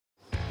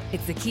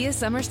It's the Kia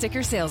Summer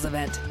Sticker Sales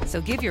Event, so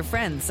give your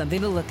friends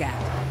something to look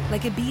at,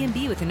 like a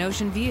B&B with an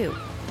ocean view,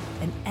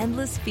 an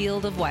endless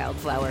field of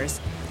wildflowers,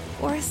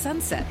 or a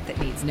sunset that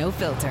needs no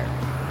filter.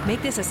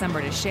 Make this a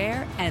summer to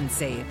share and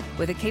save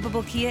with a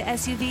capable Kia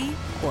SUV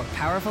or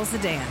powerful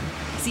sedan.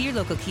 See your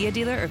local Kia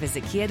dealer or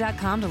visit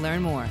kia.com to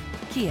learn more.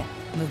 Kia,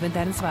 movement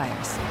that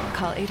inspires.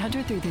 Call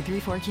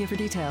 800-3334-KIA for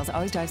details.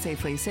 Always drive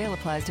safely. Sale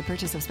applies to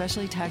purchase of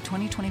specially tagged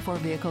 2024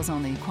 vehicles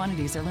only.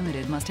 Quantities are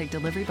limited. Must take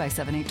delivery by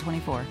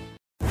 7/8/24.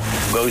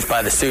 Goes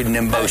by the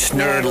pseudonym Bo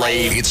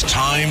Snerdley. It's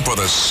time for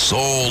the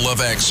Soul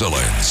of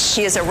Excellence.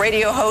 He is a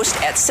radio host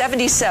at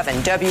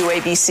 77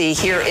 WABC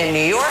here in New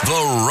York.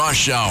 The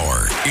Rush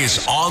Hour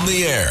is on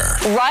the air.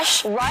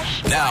 Rush.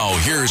 Now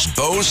here's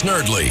Bo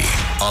Snerdley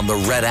On the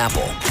Red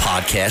Apple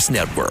Podcast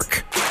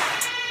Network.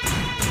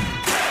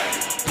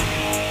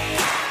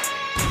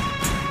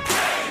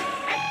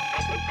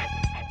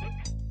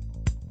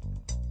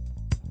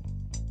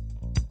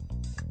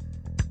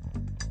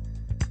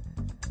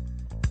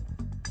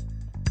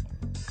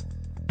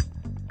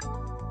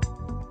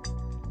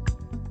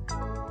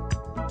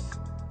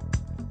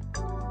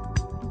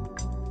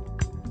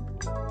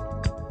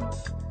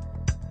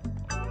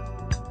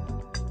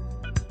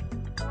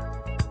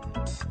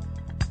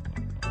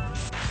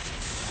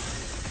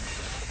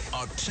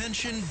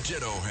 Attention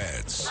Ditto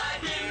Heads.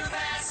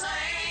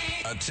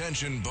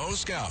 Attention Bo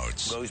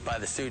Scouts. Goes by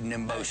the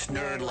pseudonym Bo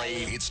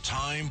Snerdley. It's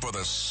time for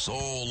the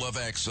Soul of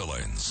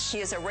Excellence. He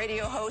is a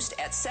radio host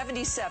at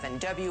 77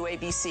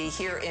 WABC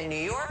here in New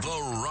York.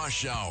 The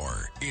Rush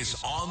Hour is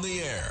on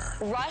the air.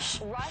 Rush.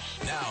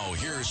 Now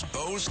here's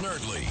Bo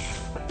Snerdley.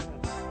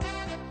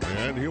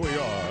 And here we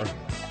are,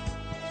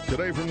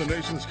 today from the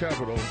nation's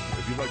capital.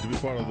 If you'd like to be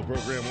part of the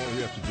program, all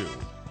you have to do,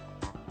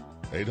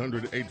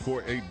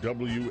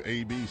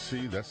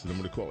 800-848-WABC. That's the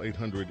number to call,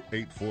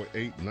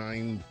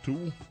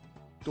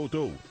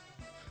 800-848-9222.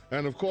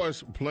 And, of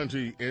course,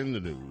 plenty in the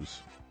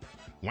news.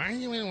 Why are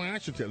you in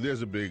Washington?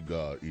 There's a big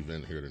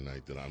event here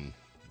tonight that I'm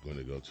going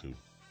to go to.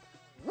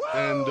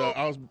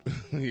 Whoa!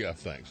 And yeah,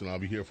 thanks. And I'll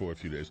be here for a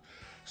few days.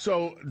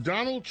 So,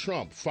 Donald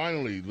Trump,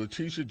 finally,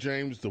 Letitia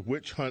James, the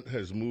witch hunt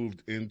has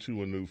moved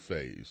into a new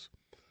phase.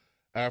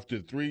 After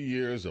 3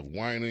 years of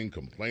whining,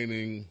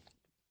 complaining,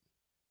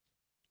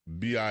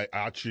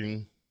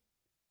 biatching,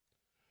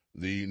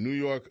 the New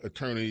York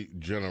Attorney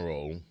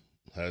General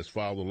has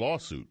filed a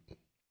lawsuit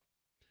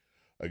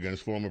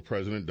against former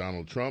President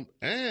Donald Trump,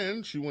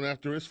 and she went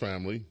after his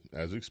family,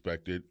 as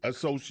expected,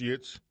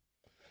 associates,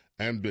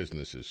 and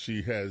businesses.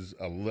 She has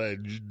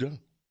alleged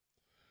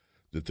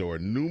that there were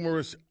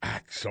numerous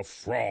acts of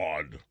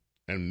fraud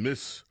and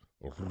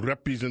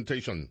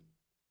misrepresentation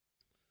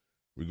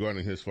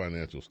regarding his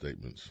financial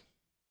statements.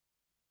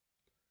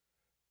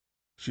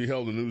 She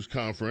held a news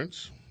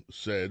conference,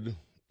 said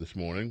this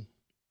morning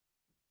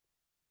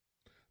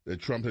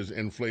that Trump has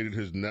inflated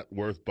his net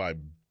worth by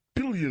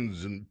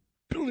billions and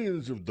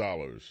billions of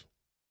dollars,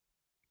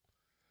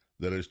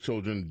 that his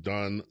children,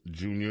 Don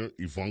Jr.,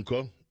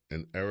 Ivanka,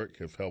 and Eric,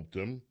 have helped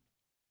him.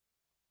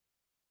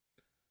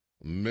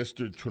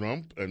 Mr.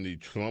 Trump and the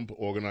Trump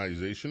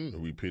Organization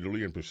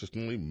repeatedly and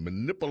persistently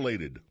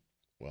manipulated,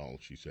 well,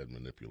 she said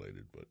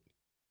manipulated, but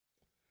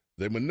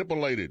they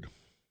manipulated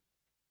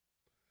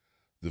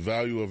the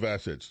value of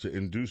assets to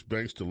induce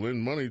banks to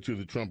lend money to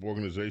the Trump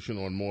Organization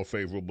on more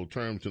favorable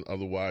terms than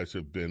otherwise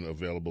have been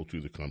available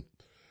to the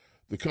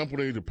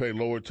company, to pay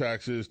lower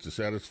taxes, to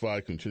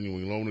satisfy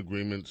continuing loan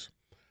agreements,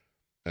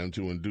 and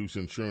to induce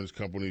insurance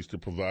companies to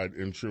provide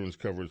insurance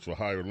coverage for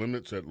higher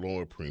limits at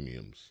lower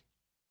premiums.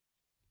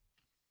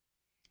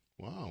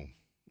 Wow,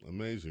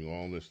 amazing,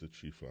 all this that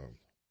she found.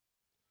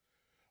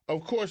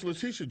 Of course,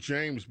 Letitia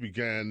James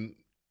began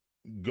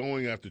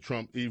going after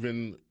Trump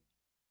even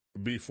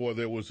before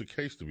there was a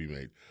case to be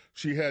made.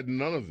 She had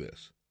none of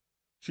this.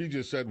 She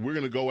just said, we're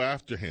going to go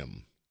after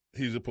him.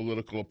 He's a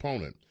political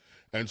opponent.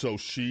 And so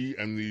she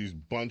and these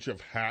bunch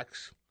of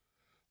hacks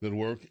that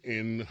work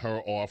in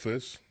her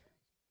office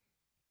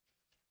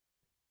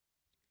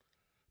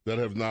that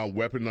have now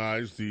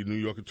weaponized the New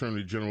York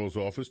Attorney General's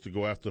office to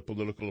go after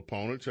political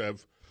opponents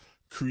have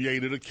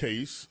created a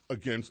case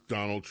against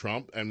Donald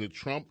Trump, and the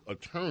Trump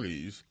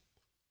attorneys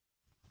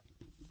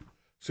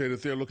say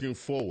that they're looking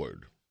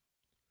forward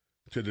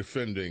to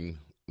defending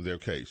their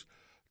case.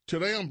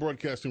 Today I'm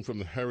broadcasting from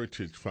the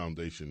Heritage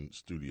Foundation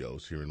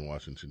studios here in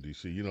Washington,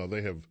 D.C. You know,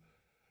 they have,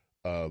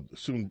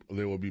 soon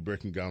they will be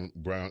breaking ground,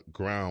 a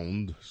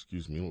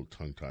little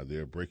tongue-tied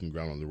there, breaking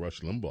ground on the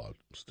Rush Limbaugh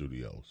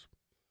studios.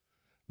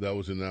 That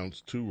was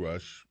announced to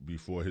Rush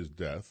before his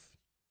death,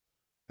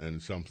 and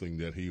something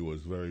that he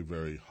was very,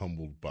 very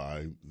humbled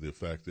by, the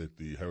fact that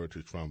the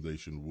Heritage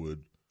Foundation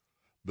would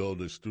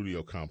build a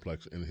studio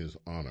complex in his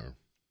honor.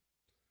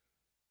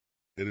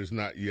 It is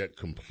not yet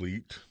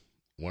complete.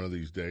 One of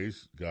these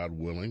days, God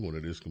willing, when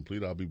it is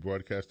complete, I'll be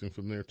broadcasting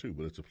from there too.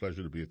 But it's a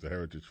pleasure to be at the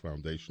Heritage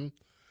Foundation.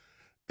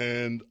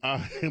 And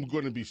I am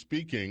going to be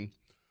speaking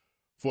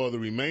for the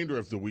remainder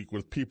of the week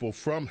with people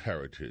from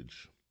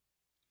Heritage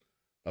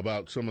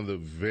about some of the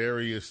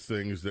various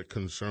things that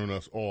concern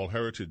us all.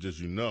 Heritage, as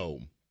you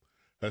know,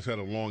 has had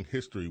a long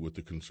history with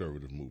the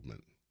conservative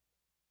movement.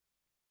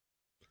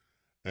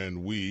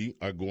 And we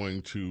are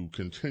going to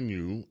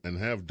continue and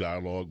have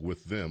dialogue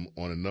with them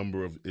on a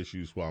number of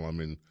issues while I'm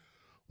in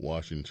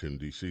Washington,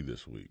 D.C.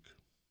 this week.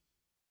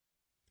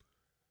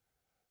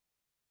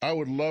 I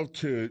would love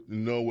to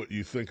know what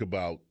you think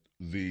about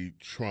the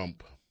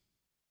Trump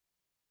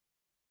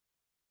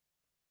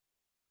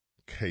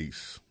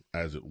case,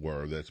 as it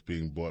were, that's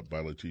being brought by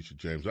Letitia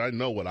James. I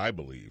know what I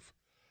believe.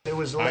 It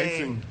was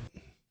lame.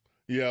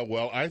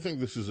 I think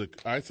this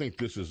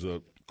is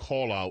a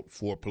call out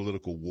for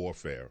political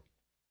warfare.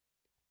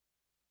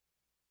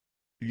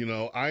 You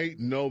know, I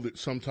know that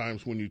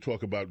sometimes when you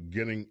talk about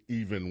getting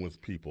even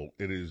with people,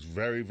 it is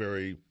very,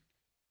 very,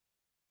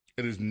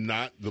 it is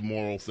not the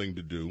moral thing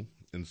to do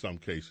in some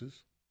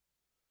cases.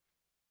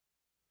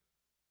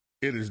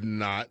 It is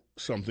not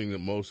something that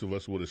most of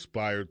us would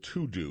aspire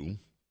to do,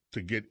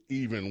 to get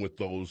even with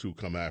those who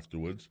come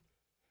afterwards.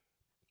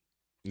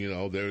 You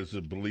know, there's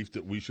a belief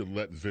that we should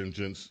let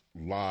vengeance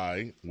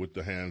lie with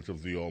the hands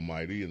of the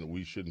Almighty and that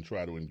we shouldn't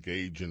try to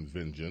engage in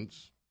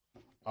vengeance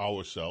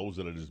ourselves,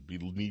 that it is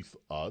beneath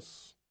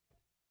us.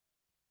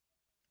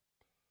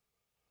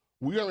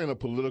 We are in a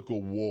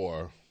political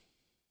war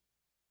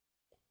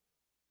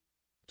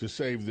to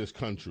save this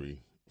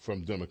country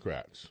from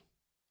Democrats.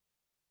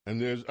 And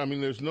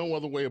there's no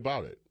other way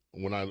about it.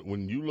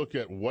 When you look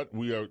at what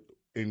we are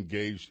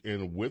engaged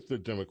in with the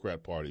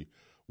Democrat Party,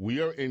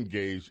 we are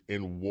engaged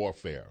in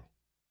warfare.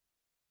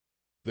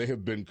 They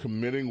have been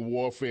committing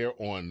warfare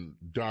on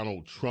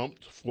Donald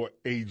Trump for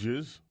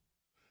ages,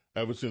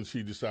 ever since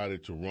he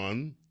decided to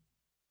run.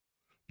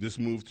 This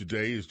move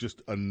today is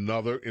just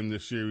another in the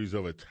series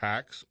of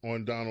attacks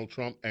on Donald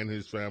Trump and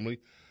his family.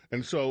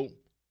 And so,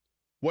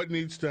 what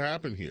needs to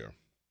happen here?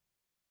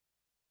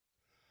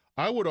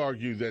 I would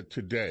argue that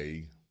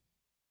today,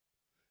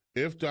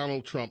 if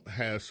Donald Trump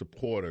has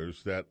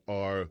supporters that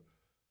are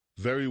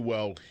very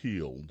well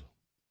heeled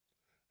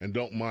and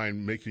don't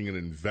mind making an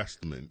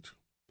investment,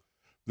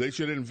 they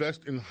should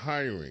invest in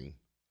hiring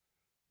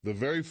the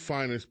very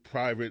finest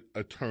private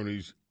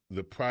attorneys,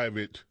 the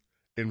private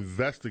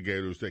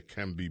investigators that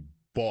can be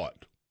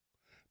bought,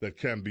 that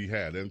can be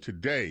had. And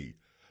today,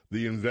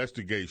 the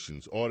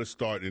investigations ought to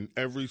start in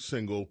every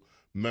single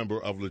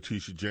member of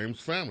Letitia James'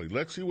 family.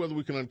 Let's see whether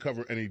we can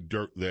uncover any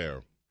dirt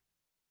there.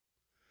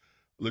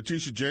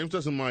 Letitia James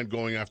doesn't mind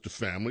going after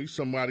family.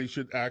 Somebody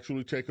should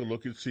actually take a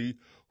look and see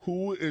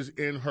who is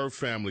in her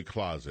family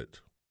closet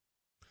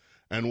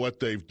and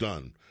what they've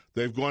done.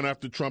 They've gone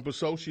after Trump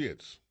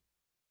associates.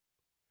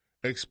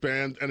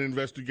 Expand an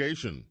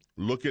investigation.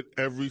 Look at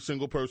every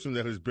single person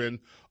that has been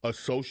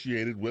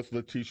associated with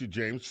Letitia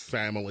James'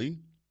 family,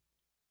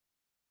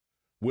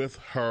 with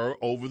her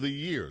over the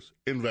years.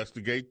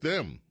 Investigate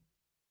them.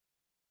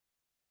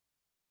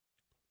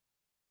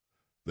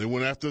 They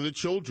went after the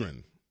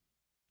children.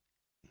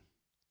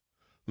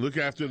 Look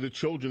after the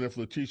children. If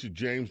Letitia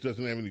James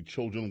doesn't have any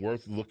children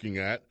worth looking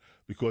at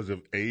because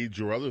of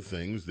age or other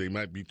things, they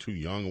might be too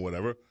young or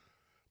whatever,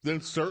 then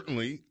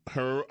certainly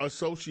her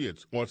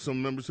associates or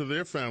some members of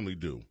their family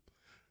do.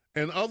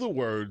 In other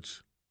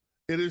words,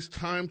 it is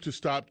time to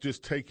stop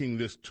just taking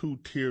this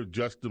two-tier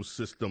justice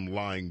system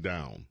lying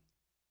down.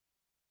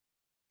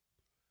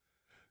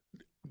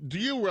 Do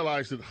you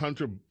realize that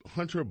Hunter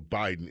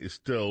Biden is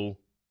still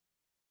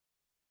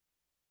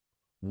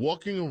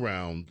walking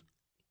around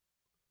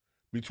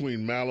between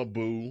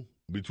Malibu,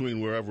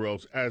 between wherever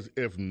else, as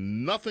if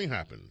nothing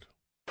happened?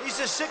 He's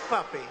a sick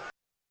puppy.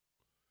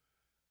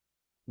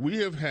 We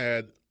have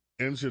had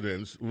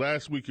incidents.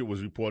 Last week it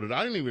was reported.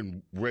 I didn't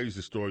even raise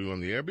the story on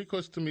the air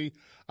because, to me,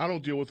 I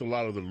don't deal with a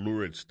lot of the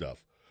lurid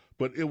stuff.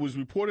 But it was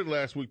reported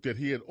last week that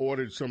he had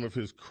ordered some of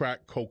his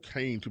crack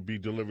cocaine to be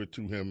delivered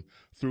to him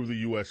through the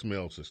U.S.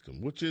 mail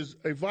system, which is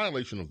a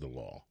violation of the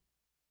law.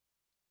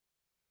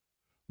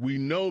 We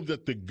know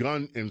that the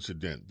gun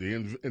incident,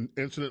 the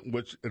incident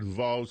which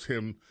involves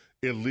him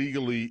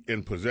illegally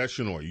in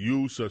possession or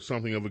use or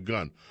something of a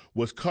gun,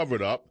 was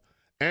covered up,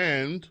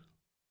 and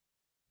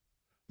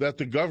that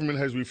the government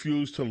has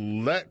refused to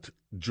let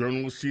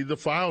journalists see the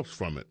files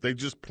from it. They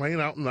just plain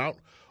out and out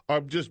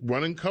are just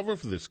running cover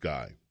for this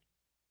guy.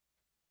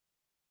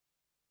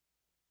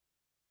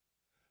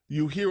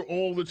 You hear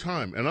all the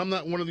time, and I'm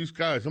not one of these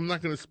guys. I'm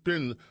not going to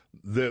spend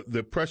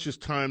the precious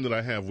time that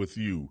I have with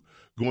you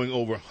going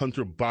over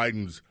Hunter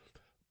Biden's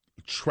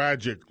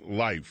tragic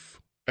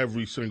life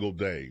every single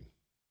day.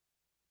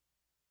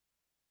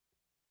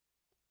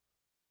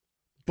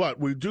 But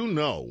we do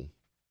know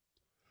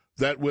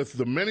that with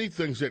the many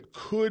things that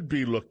could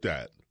be looked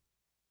at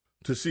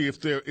to see if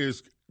there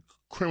is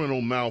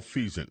criminal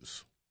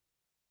malfeasance,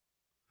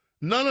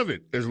 none of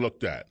it is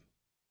looked at.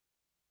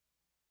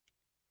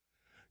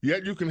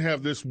 Yet you can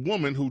have this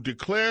woman who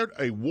declared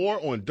a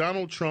war on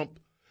Donald Trump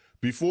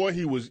before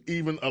he was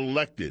even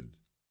elected.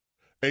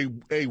 A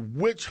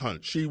witch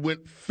hunt. She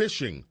went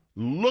fishing,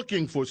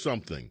 looking for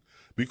something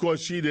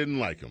because she didn't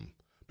like him,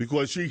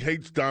 because she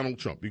hates Donald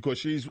Trump, because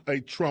she's a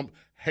Trump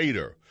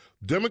hater.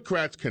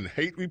 Democrats can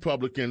hate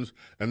Republicans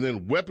and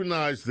then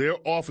weaponize their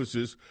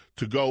offices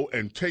to go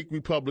and take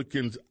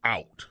Republicans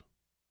out,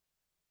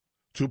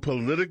 to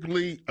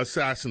politically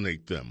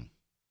assassinate them,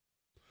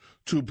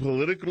 to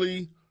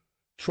politically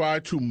try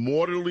to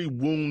mortally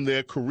wound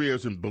their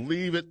careers. And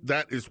believe it,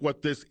 that is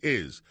what this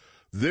is.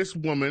 This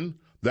woman,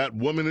 that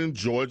woman in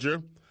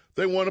Georgia,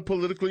 they want to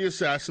politically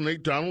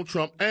assassinate Donald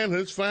Trump and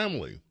his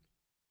family.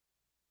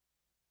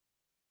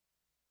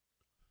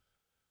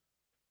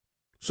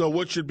 So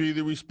what should be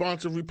the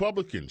response of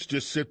Republicans?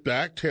 Just sit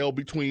back, tail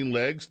between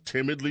legs,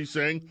 timidly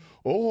saying,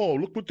 oh,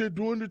 look what they're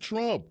doing to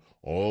Trump.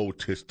 Oh,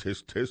 tisk,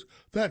 tisk, tisk.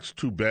 That's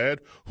too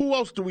bad. Who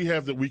else do we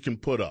have that we can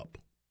put up?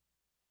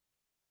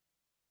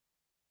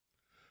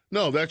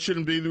 No, that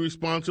shouldn't be the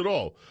response at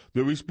all.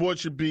 The response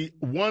should be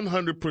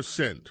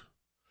 100%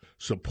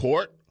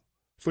 support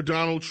for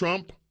Donald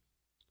Trump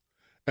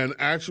and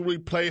actually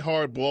play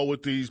hardball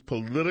with these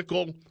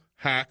political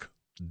hack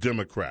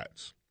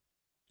Democrats.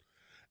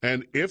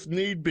 And if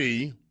need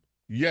be,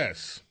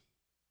 yes.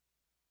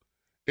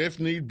 If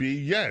need be,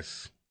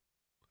 yes.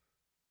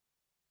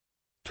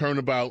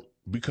 Turnabout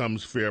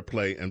becomes fair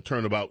play, and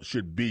turnabout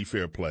should be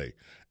fair play.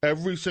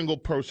 Every single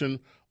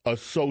person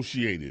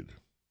associated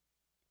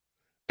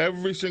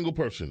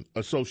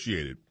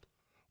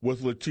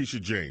with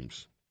Letitia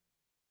James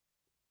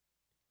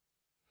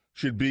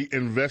should be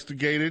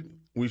investigated.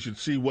 We should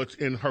see what's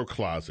in her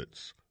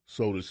closets,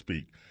 so to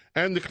speak,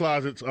 and the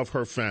closets of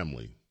her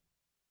family.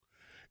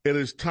 It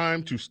is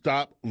time to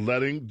stop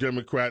letting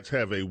Democrats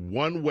have a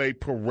one-way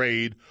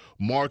parade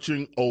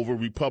marching over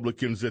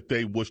Republicans that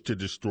they wish to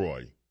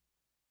destroy.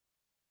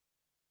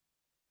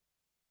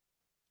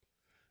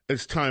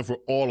 It's time for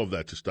all of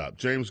that to stop.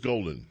 James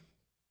Golden.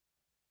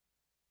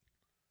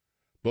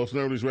 Bo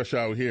Snerdly's Rush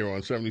Hour here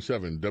on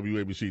 77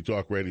 WABC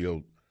Talk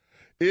Radio.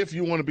 If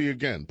you want to be,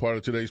 again, part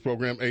of today's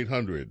program,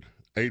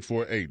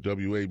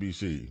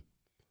 800-848-WABC.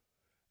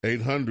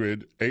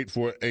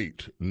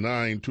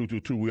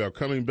 800-848-9222. We are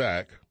coming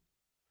back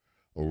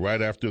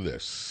right after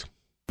this.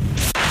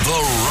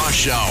 The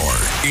Rush Hour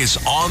is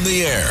on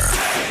the air.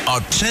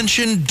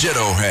 Attention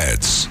Ditto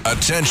Heads.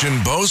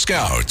 Attention Bo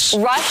Scouts.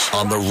 Rush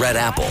on the Red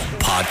Apple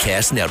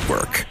Podcast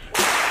Network.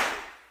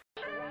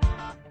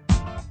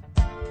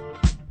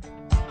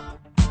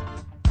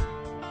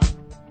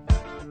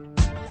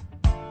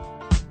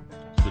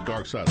 It's the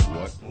dark side of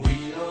what?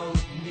 We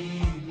don't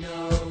need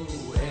no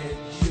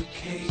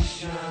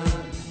education.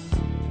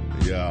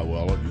 Yeah,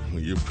 well,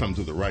 you've come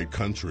to the right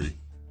country.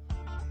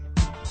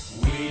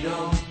 We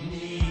don't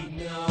need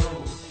no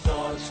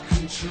thought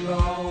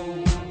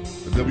control.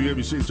 The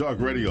WABC Talk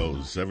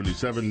Radio,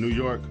 77 New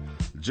York.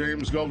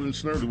 James Golden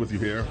Snerdly with you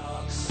here.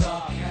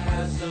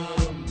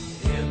 Sarcasm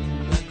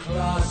in the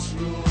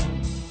classroom.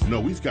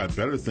 No, we've got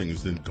better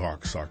things than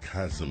dark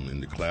sarcasm in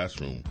the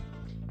classroom.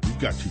 We've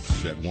got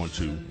teachers that want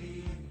to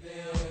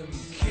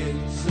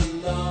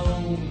Kids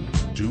alone.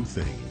 do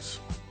things.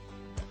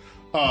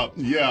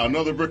 Yeah,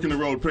 another brick in the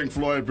road. Pink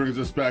Floyd brings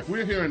us back.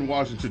 We're here in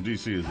Washington,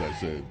 D.C., as I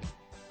said.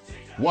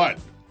 What?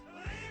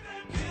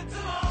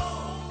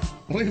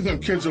 Leave them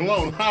kids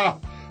alone. Ha!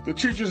 The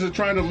teachers are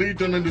trying to lead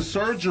them into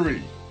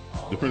surgery,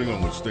 depending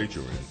on what state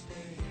you're in.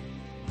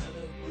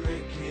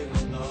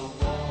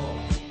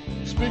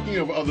 Speaking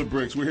of other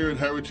bricks, we're here at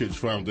Heritage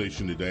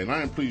Foundation today, and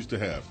I am pleased to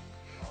have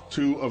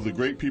two of the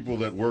great people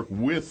that work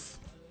with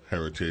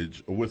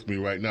Heritage with me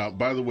right now.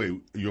 By the way,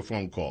 your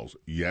phone calls.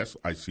 Yes,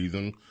 I see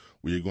them.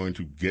 We are going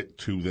to get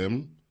to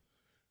them.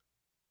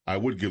 I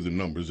would give the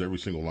numbers. Every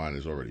single line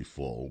is already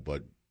full,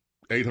 but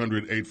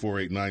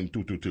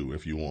 800-848-9222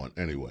 if you want.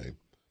 Anyway,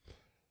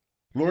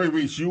 Lori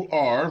Reese, you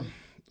are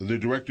the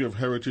Director of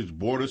Heritage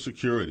Border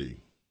Security.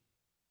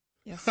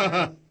 Yes,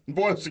 sir.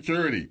 Border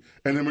Security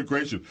and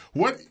Immigration.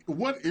 What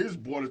is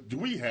border? Do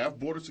we have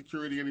border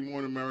security anymore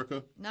in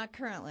America? Not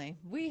currently.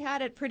 We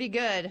had it pretty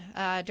good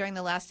during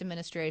the last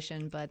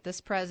administration, but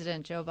this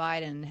president, Joe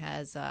Biden,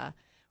 has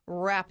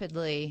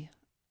rapidly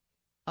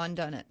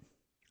undone it.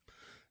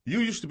 You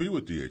used to be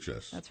with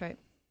DHS. That's right.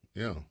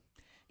 Yeah.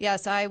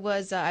 Yes, I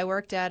was. I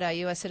worked at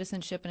U.S.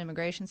 Citizenship and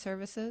Immigration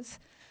Services,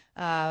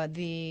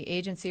 the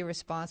agency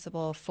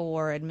responsible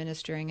for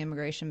administering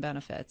immigration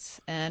benefits.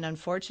 And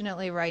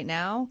unfortunately, right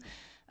now,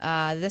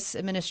 this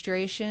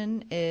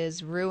administration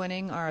is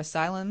ruining our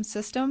asylum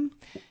system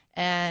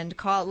and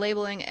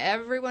labeling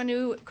everyone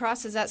who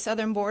crosses that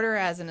southern border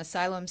as an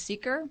asylum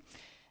seeker.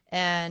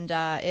 And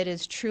it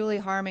is truly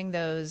harming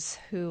those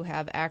who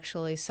have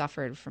actually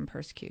suffered from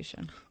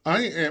persecution.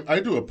 I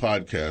do a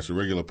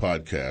regular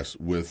podcast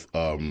with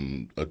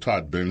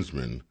Todd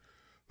Bensman,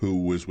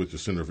 who was with the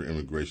Center for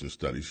Immigration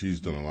Studies.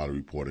 He's done a lot of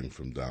reporting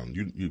from down.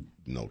 You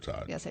know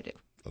Todd. Yes, I do.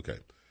 Okay.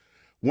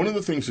 One of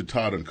the things that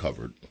Todd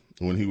uncovered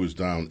when he was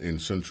down in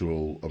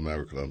Central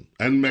America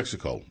and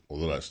Mexico the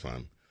last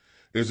time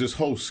is this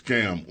whole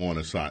scam on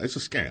asylum. It's a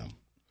scam,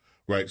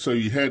 right? So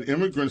you had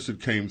immigrants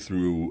that came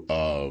through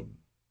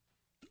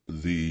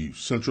the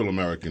Central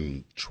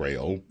American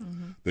Trail.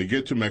 Mm-hmm. They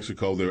get to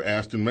Mexico. They're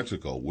asked in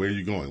Mexico, where are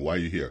you going? Why are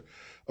you here?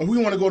 Oh, we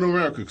want to go to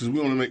America because we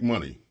want to make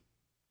money.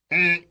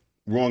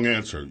 Wrong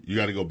answer. You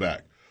got to go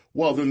back.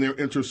 Well, then they're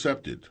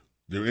intercepted.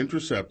 They're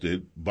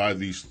intercepted by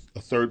these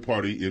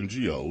third-party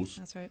NGOs.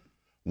 That's right.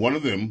 One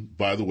of them,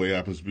 by the way,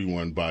 happens to be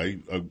run by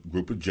a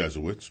group of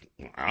Jesuits.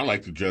 I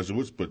like the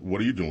Jesuits, but what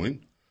are you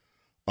doing?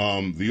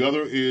 The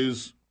other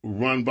is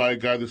run by a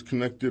guy that's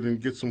connected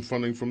and gets some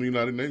funding from the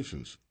United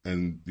Nations.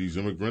 And these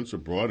immigrants are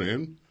brought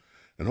in,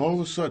 and all of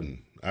a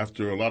sudden,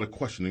 after a lot of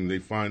questioning, they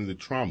find the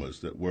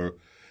traumas that were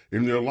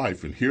in their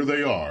life. And here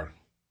they are,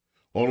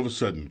 all of a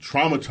sudden,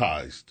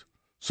 traumatized.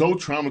 So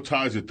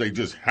traumatized that they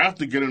just have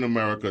to get in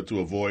America to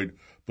avoid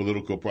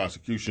political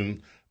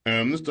prosecution.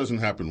 And this doesn't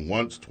happen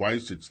once,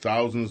 twice. It's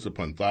thousands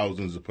upon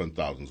thousands upon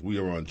thousands. We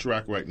are on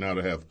track right now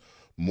to have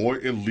more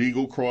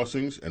illegal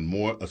crossings and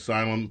more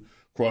asylum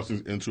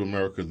crossings into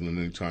America than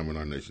any time in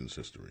our nation's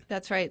history.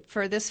 That's right.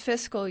 For this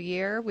fiscal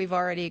year, we've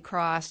already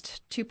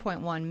crossed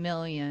 2.1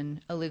 million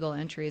illegal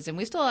entries, and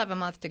we still have a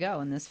month to go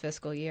in this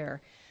fiscal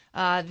year.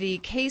 The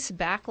case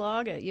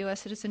backlog at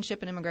U.S.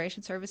 Citizenship and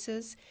Immigration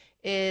Services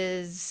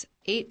is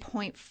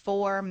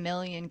 8.4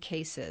 million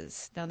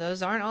cases. Now,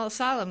 those aren't all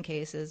asylum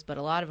cases, but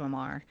a lot of them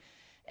are.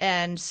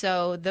 And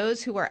so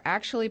those who are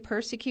actually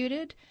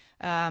persecuted,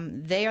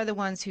 they are the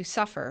ones who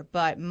suffer.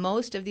 But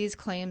most of these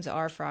claims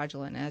are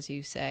fraudulent, as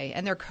you say.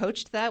 And they're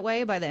coached that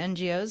way by the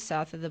NGOs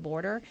south of the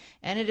border.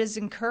 And it is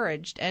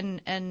encouraged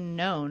and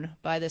known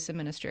by this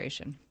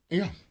administration.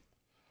 Yeah.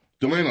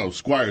 Delano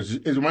Squires.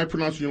 Am I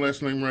pronouncing your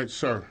last name right,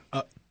 sir?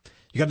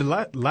 You got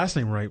the last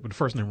name right, but the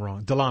first name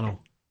wrong. Delano.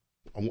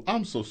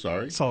 I'm so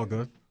sorry. It's all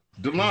good.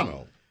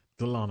 Delano.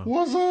 Delano.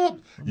 What's up?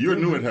 You're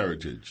new at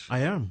Heritage. I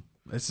am.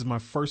 This is my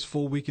first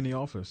full week in the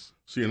office.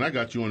 See, and I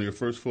got you on your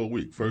first full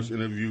week. First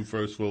interview,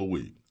 first full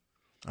week.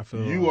 I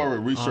feel you are a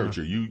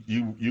researcher. Honored.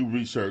 You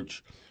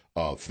research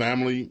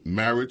family,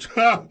 marriage.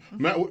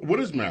 What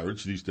is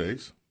marriage these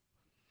days?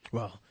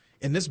 Well,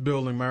 in this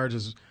building, marriage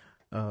is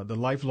the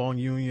lifelong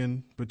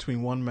union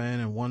between one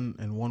man and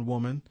one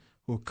woman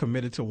who are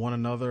committed to one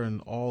another and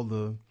all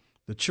the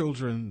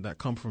children that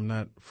come from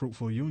that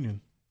fruitful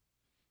union.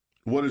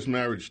 What is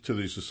marriage to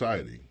the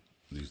society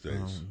these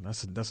days?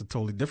 That's a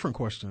totally different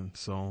question.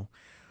 So,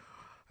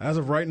 as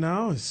of right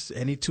now, it's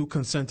any two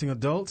consenting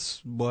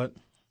adults, but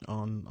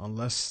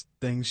unless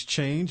things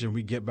change and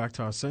we get back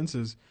to our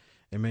senses,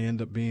 it may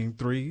end up being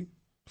 3,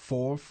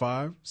 4,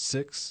 5,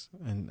 6,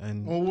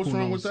 and well, what's who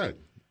wrong knows? with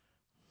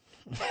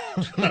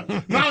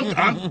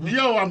that?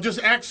 No, I'm just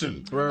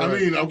asking. Right. I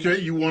mean, okay,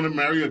 you want to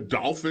marry a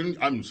dolphin?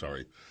 I'm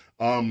sorry.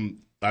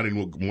 I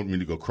didn't want me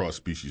to go cross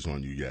species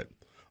on you yet.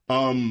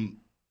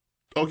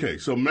 Okay,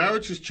 so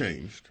marriage has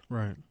changed.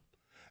 Right.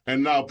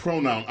 And now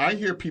pronoun. I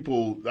hear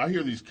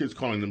these kids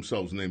calling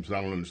themselves names, and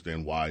I don't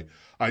understand why.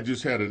 I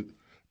just had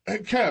hey,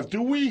 Kev,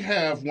 do we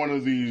have one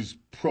of these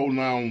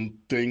pronoun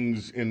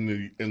things in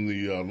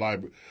the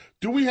library?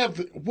 Do we have,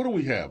 what do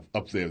we have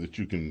up there that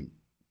you can?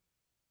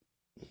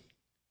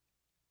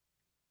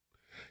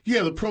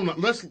 Yeah, the pronoun.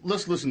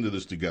 Let's listen to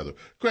this together.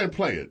 Go ahead and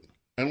play it,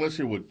 and let's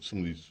hear what some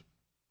of these.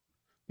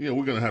 Yeah,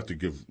 we're going to have to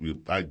give.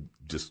 I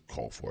just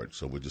call for it,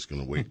 so we're just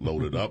going to wait,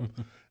 load it up,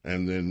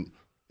 and then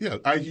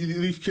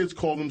these kids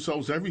call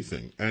themselves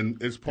everything,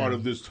 and it's part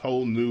of this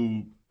whole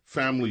new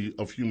family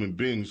of human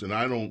beings. And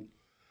I don't.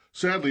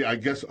 Sadly, I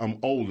guess I'm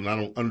old and I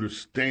don't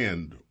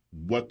understand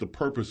what the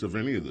purpose of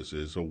any of this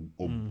is or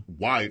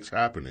why it's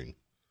happening.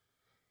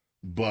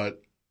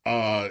 But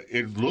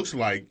it looks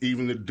like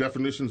even the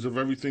definitions of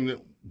everything that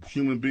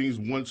human beings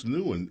once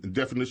knew and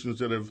definitions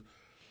that have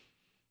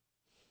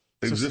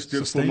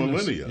existed for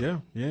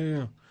millennia.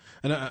 Yeah.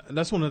 And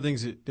that's one of the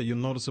things that you'll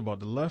notice about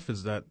the left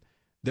is that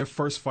their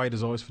first fight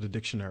is always for the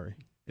dictionary.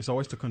 It's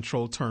always to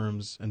control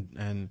terms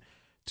and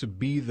to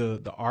be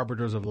the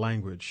arbiters of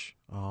language.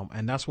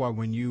 And that's why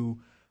when you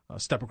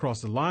step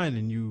across the line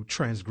and you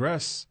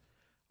transgress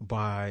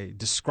by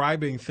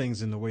describing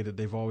things in the way that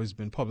they've always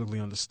been publicly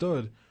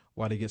understood,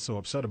 why they get so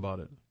upset about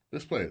it.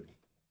 Let's play it.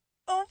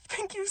 Oh,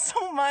 thank you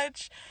so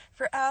much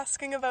for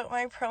asking about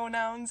my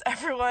pronouns.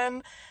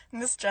 Everyone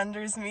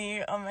misgenders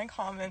me on my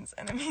comments,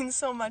 and it means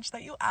so much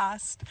that you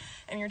asked,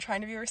 and you're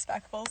trying to be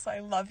respectful, so I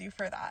love you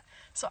for that.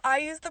 So I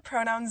use the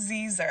pronoun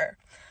Zeezer.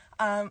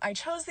 I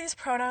chose these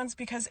pronouns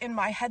because in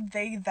my head,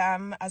 they,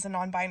 them, as a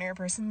non-binary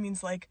person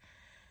means like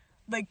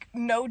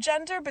no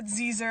gender, but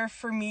Zeezer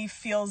for me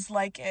feels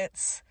like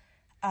it's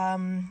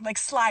like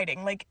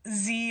sliding, like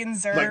Z and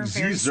Zer, like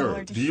very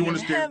similar to Do you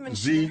understand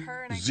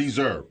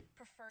Zeezer?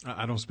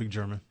 I don't speak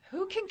German.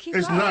 Who can keep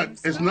It's up?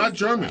 It's not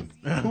German.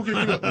 Who can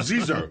keep up?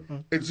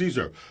 Zeezer. It's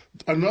Zeezer.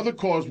 Another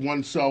calls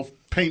oneself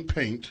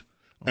paint,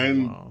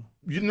 and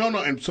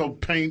and so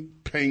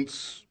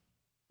paints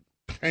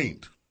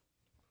paint,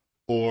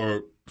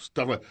 or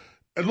stuff like.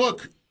 And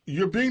look,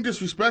 you're being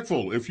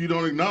disrespectful if you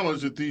don't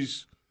acknowledge that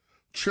these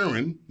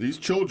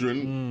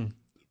children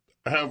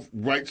have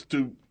rights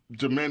to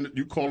demand that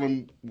you call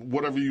them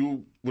whatever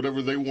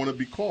they want to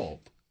be called.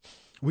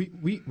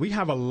 We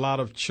have a lot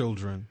of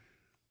children,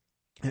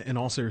 in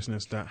all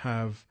seriousness, that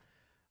have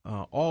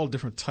all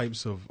different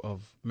types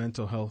of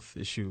mental health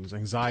issues,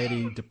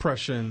 anxiety,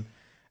 depression,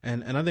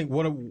 And I think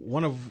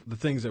one of the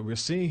things that we're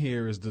seeing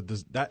here is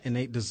that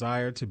innate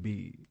desire to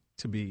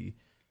be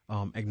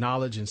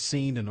acknowledged and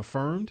seen and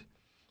affirmed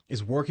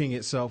is working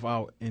itself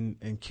out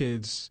in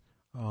kids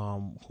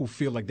who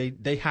feel like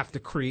they have to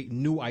create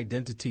new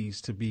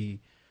identities to be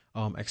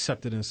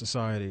accepted in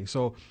society.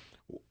 So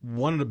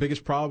one of the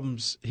biggest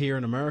problems here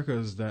in America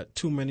is that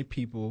too many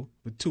people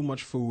with too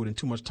much food and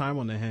too much time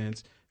on their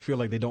hands feel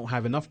like they don't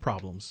have enough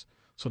problems.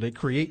 So they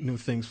create new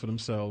things for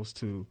themselves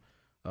to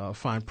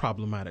find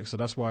problematic. So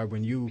that's why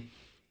when you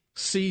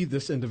see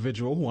this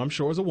individual, who I'm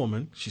sure is a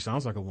woman, she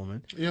sounds like a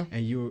woman,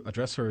 and you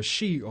address her as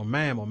she or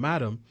ma'am or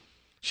madam,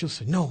 she'll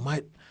say, no,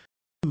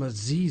 I'm a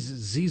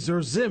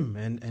Zizer Zim.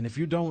 And if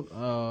you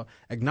don't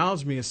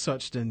acknowledge me as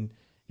such, then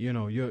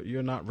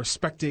you're not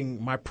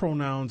respecting my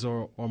pronouns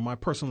or my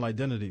personal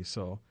identity.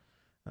 So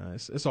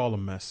it's all a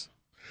mess.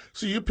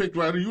 So you picked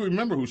right. You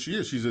remember who she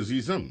is. She's a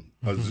Zizim,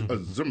 a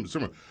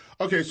Zimmer.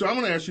 Okay, so I'm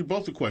going to ask you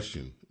both a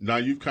question. Now,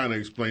 you've kind of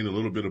explained a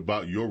little bit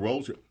about your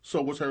roles here.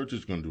 So what's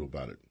Heritage going to do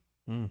about it?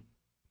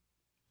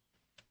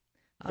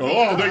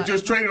 They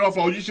just traded off.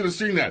 Oh, you should have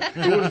seen that.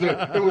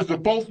 It was the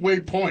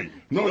both-way point.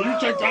 No, you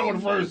take that one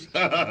first.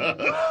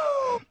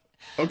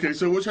 Okay,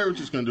 so what's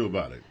Heritage going to do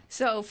about it?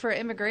 So for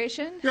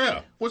immigration?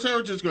 Yeah, what's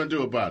Heritage going to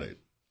do about it?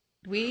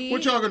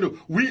 What y'all gonna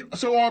do?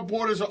 So our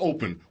borders are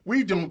open.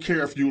 We don't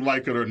care if you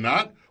like it or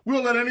not.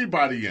 We'll let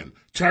anybody in.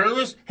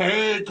 Terrorists?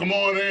 Hey, come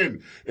on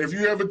in. If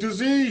you have a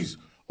disease.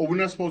 Oh, we're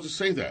not supposed to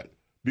say that.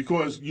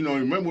 Because,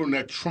 remember when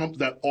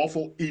that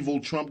awful, evil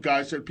Trump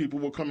guy said people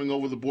were coming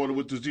over the border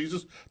with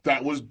diseases?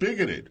 That was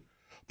bigoted.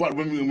 But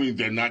when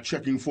they're not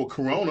checking for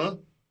corona,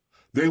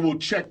 they will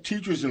check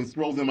teachers and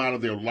throw them out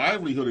of their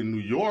livelihood in New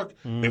York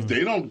if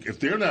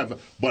they're not.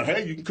 But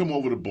hey, you can come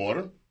over the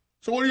border.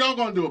 So what are y'all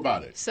going to do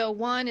about it? So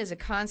one is a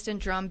constant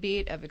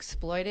drumbeat of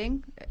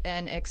exploiting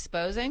and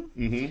exposing.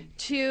 Mm-hmm.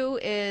 Two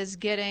is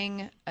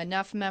getting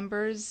enough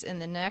members in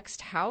the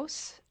next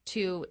House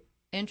to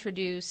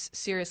introduce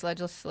serious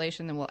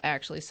legislation that will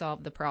actually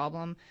solve the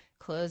problem,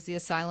 close the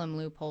asylum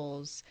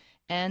loopholes,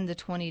 end the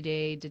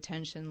 20-day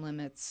detention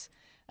limits,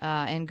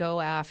 and go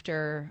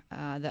after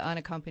the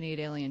unaccompanied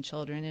alien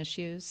children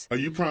issues. Are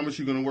you promise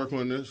you're going to work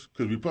on this?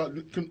 Because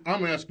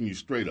I'm asking you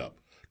straight up.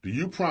 Do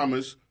you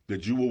promise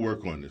that you will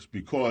work on this?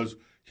 Because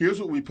here's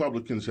what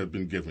Republicans have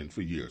been given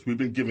for years. We've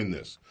been given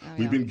this.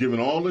 We've been given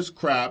all this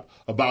crap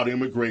about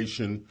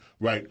immigration,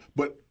 right?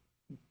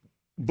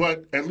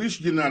 But at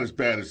least you're not as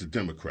bad as the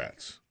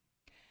Democrats.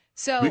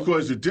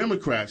 Because the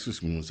Democrats,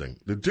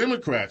 the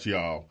Democrats,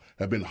 y'all,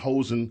 have been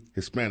hosing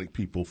Hispanic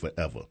people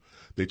forever.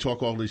 They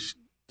talk all this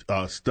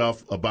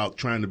stuff about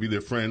trying to be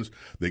their friends.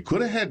 They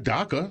could have had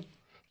DACA.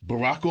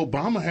 Barack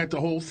Obama had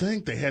the whole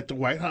thing. They had the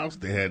White House.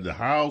 They had the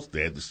House.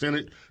 They had the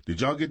Senate.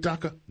 Did y'all get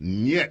DACA?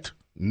 Niet.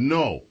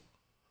 No,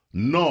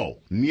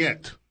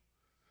 niet.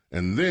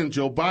 And then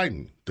Joe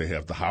Biden. They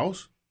have the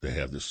House. They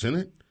have the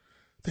Senate.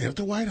 They have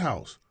the White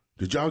House.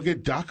 Did y'all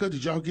get DACA?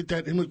 Did y'all get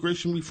that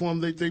immigration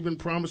reform that they've been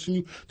promising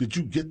you? Did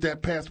you get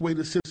that pathway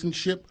to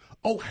citizenship?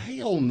 Oh,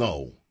 hell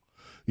no.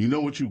 You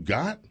know what you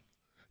got?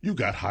 You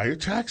got higher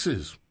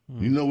taxes.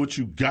 You know what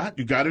you got?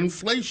 You got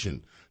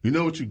inflation. You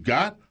know what you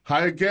got?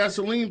 Higher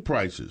gasoline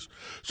prices.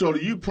 So do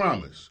you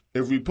promise,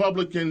 if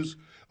Republicans,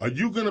 are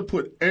you going to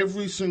put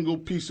every single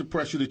piece of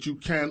pressure that you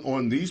can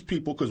on these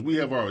people? Because we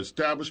have our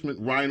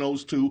establishment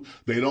rhinos, too.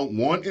 They don't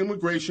want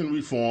immigration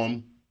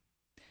reform.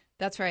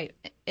 That's right.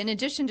 In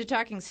addition to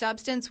talking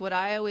substance, what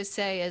I always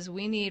say is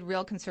we need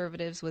real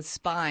conservatives with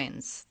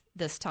spines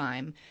this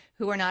time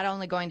who are not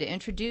only going to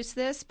introduce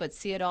this, but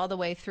see it all the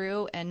way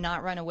through and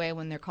not run away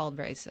when they're called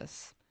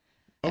racist.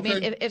 Okay. I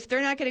mean, if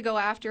they're not going to go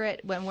after it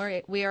when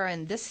we are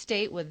in this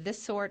state with this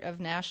sort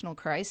of national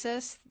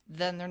crisis,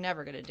 then they're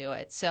never going to do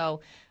it. So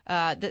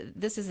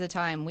this is the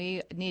time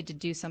we need to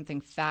do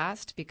something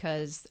fast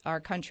because our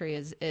country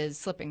is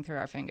slipping through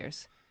our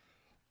fingers.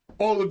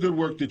 All the good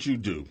work that you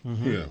do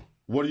here,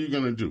 what are you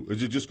going to do?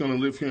 Is it just going to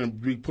live here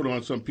and be put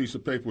on some piece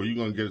of paper, or are you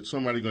going to get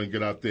somebody going to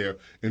get out there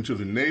into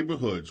the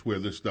neighborhoods where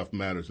this stuff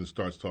matters and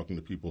starts talking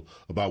to people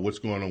about what's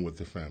going on with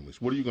their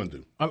families? What are you going to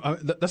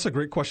do? That's a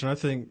great question. I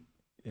think.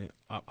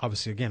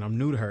 Obviously, again, I'm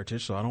new to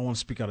Heritage, so I don't want to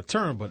speak out of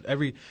turn, but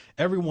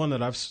everyone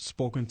that I've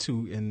spoken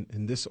to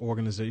in this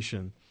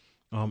organization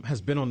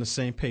has been on the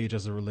same page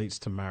as it relates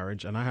to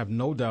marriage, and I have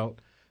no doubt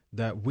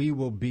that we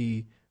will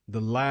be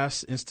the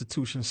last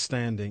institution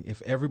standing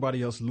if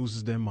everybody else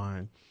loses their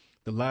mind,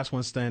 the last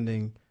one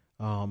standing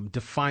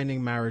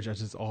defining marriage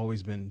as it's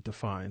always been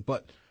defined.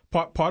 But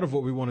part of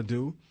what we want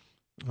to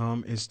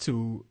do is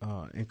to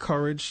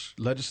encourage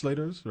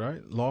legislators,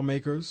 right,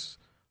 lawmakers,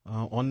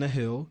 on the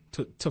Hill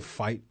to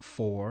fight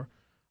for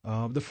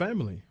the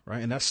family,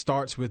 right? And that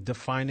starts with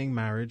defining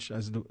marriage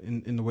as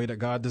in the way that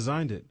God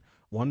designed it.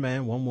 One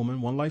man, one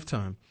woman, one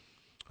lifetime.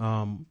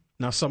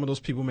 Now, some of those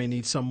people may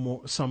need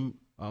some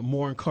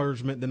more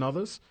encouragement than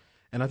others,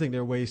 and I think there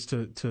are ways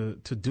to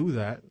do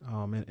that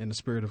in the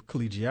spirit of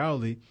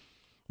collegiality.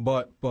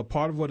 But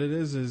part of what it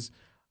is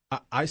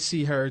I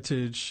see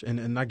Heritage,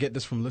 and I get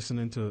this from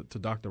listening to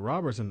Dr.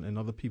 Roberts and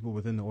other people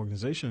within the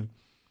organization,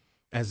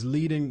 as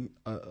leading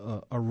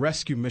a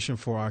rescue mission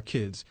for our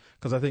kids.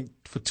 Because I think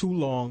for too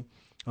long,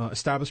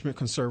 establishment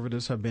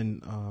conservatives have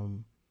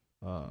been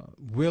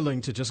willing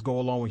to just go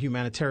along with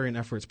humanitarian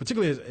efforts,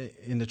 particularly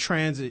in the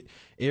transit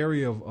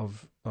area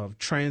of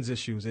trans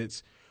issues.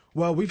 It's,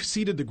 well, we've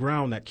seeded the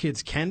ground that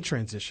kids can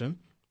transition,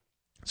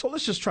 so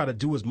let's just try to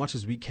do as much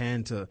as we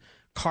can to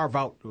carve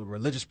out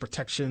religious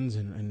protections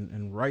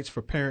and rights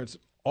for parents,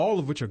 all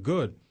of which are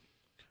good.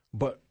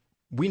 But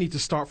we need to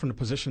start from the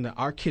position that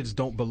our kids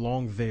don't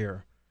belong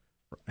there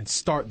and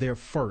start there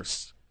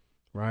first,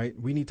 right?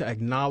 We need to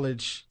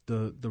acknowledge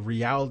the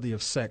reality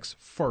of sex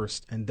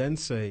first and then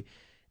say,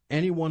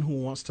 anyone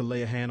who wants to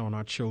lay a hand on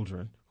our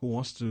children, who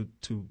wants to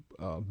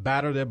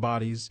batter their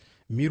bodies,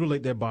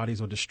 mutilate their bodies,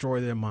 or destroy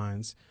their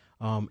minds,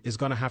 is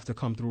going to have to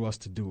come through us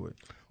to do it.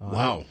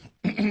 Wow.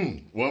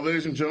 Well,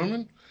 ladies and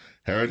gentlemen,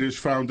 Heritage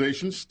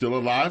Foundation, still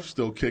alive,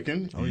 still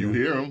kicking. Oh, you yeah.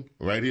 hear them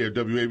right here,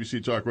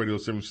 WABC Talk Radio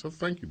 77.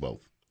 Thank you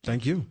both.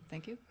 Thank you.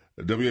 Thank you.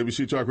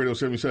 WABC Talk Radio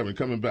 77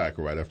 coming back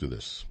right after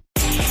this.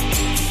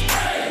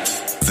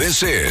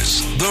 This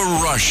is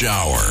The Rush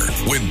Hour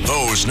with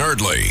Bose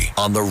Nerdly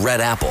on the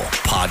Red Apple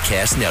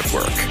Podcast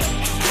Network.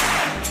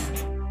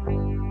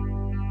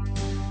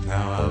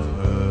 Now I've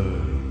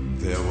heard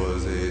there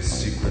was a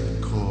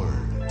secret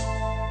chord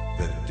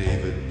that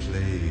David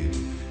played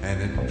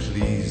and it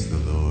pleased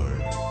the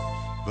Lord.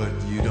 But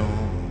you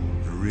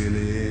don't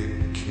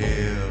really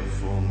care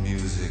for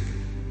music,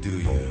 do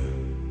you?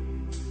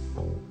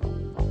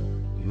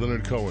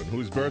 Leonard Cohen,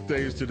 whose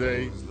birthday is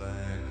today.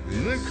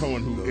 Leonard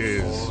Cohen, who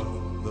is...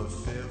 The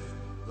fifth,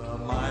 the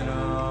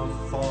minor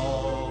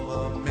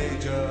fall, the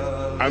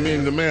major... I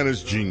mean, the man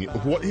is genius.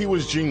 He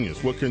was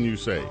genius. What can you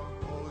say?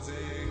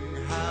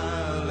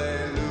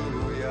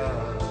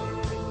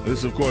 This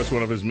is, of course,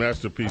 one of his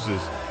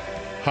masterpieces,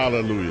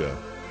 Hallelujah.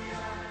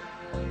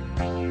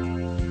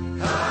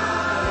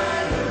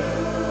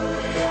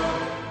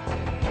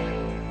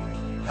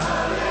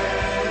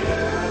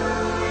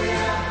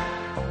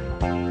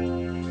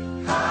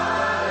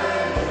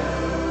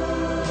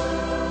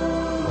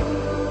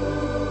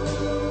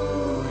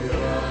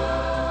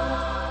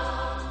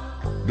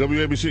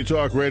 WABC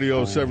Talk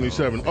Radio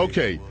 77.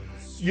 Okay,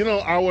 you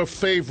know, our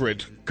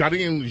favorite,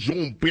 Karine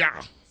Jean-Pierre,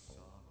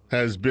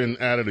 has been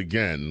at it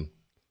again.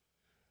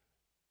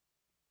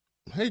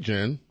 Hey,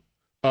 Jen.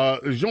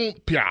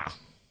 Jean-Pierre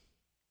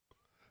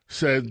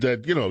said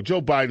that, you know,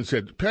 Joe Biden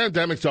said,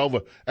 pandemic's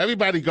over.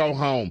 Everybody go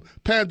home.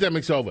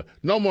 Pandemic's over.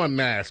 No more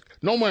mask.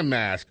 No more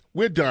mask.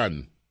 We're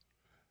done.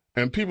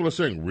 And people are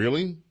saying,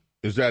 really?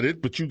 Is that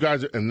it? But you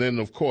guys, and then,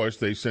 of course,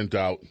 they sent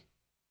out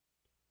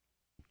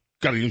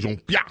Karine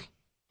Jean-Pierre.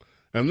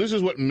 And this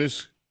is what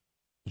Miss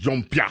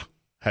Jean-Pierre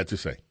had to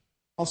say.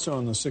 Also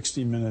in the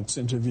 60 Minutes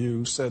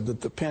interview said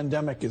that the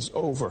pandemic is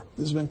over.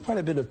 There's been quite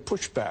a bit of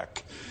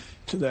pushback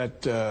to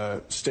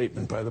that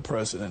statement by the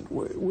president.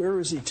 Where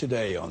is he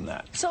today on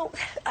that? So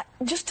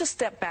just to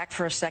step back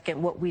for a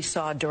second, what we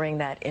saw during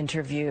that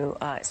interview,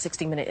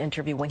 60-minute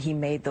interview, when he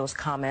made those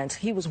comments,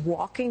 he was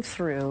walking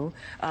through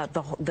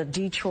the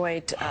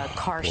Detroit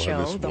car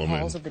show, the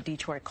halls of the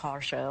Detroit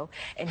car show,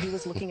 and he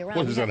was looking around.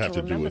 What does that have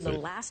to do with the it?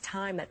 last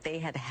time that they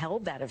had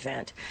held that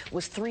event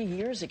was 3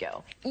 years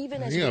ago.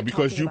 Even as yeah,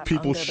 because you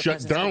people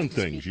shut down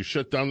things. You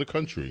shut down the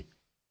country.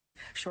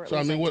 Shortly, so,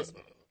 I mean, what...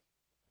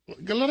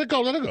 Let it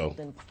go, let it go.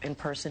 In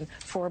person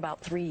for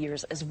about 3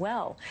 years as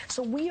well.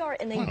 So we are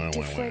in a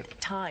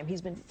different time.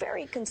 He's been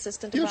very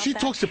consistent about that. She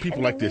talks to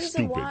people like they're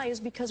stupid. And the reason why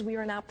is because we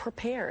are now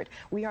prepared.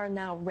 We are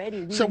now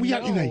ready. We we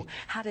are in a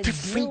how to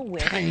deal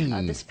with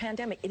this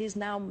pandemic. It is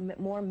now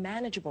more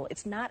manageable.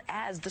 It's not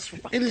as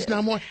disruptive. It is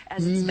now more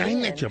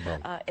manageable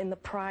in the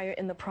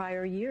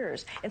prior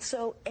years. And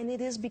so, and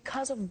it is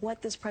because of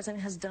what this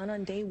president has done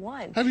on day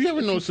one. Have you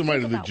ever known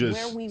somebody that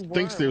just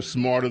thinks they're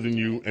smarter than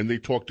you and they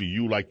talk to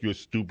you like you're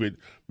stupid?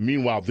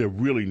 Meanwhile, they're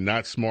really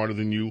not smarter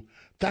than you.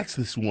 That's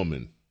this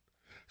woman.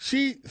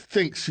 She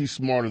thinks she's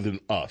smarter than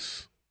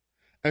us.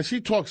 And she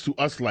talks to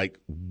us like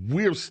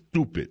we're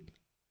stupid.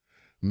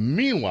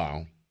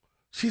 Meanwhile,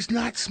 she's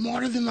not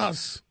smarter than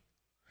us.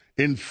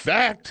 In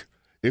fact,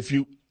 if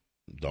you...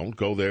 Don't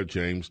go there,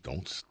 James.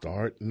 Don't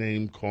start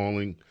name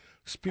calling.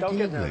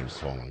 Speaking of name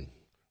calling.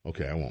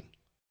 Okay, I won't.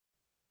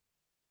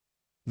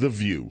 The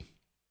View.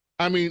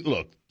 I mean,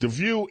 look, The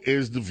View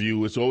is The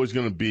View. It's always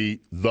going to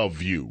be The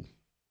View.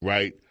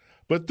 Right?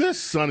 But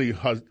this Sunny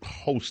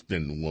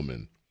Hostin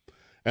woman,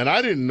 and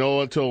I didn't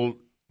know until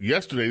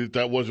yesterday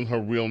that wasn't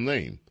her real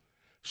name.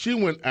 She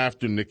went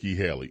after Nikki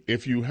Haley.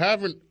 If you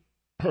haven't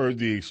heard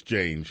the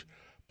exchange,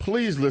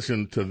 please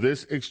listen to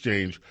this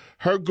exchange.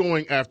 Her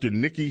going after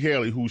Nikki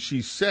Haley, who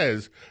she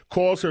says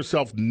calls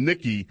herself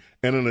Nikki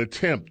in an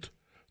attempt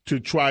to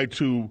try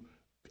to,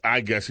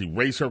 I guess,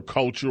 erase her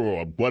culture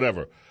or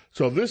whatever.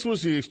 So this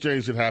was the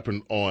exchange that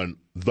happened on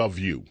The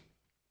View.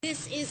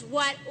 This is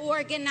what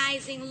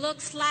organizing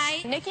looks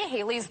like. Nikki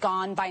Haley's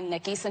gone by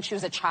Nikki since she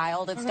was a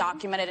child. It's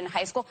documented in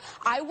high school.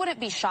 I wouldn't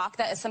be shocked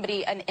that as an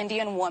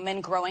Indian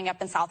woman growing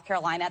up in South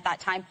Carolina at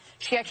that time,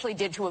 she actually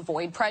did to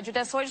avoid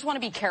prejudice. So I just want to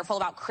be careful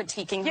about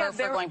critiquing her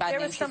for going by the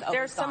name she's always gone by.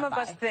 There are some of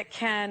us that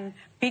can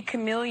be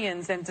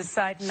chameleons and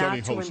decide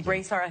not to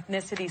embrace our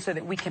ethnicity so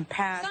that we can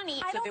pass.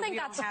 Sonny, I don't think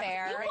that's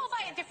fair. You go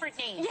by a different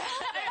name. Yeah,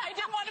 I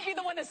didn't want to be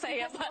the one to say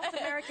it. But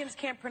most Americans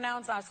can't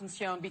pronounce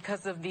Asuncion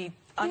because of the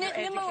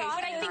undereducation.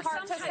 But I think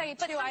hard to say,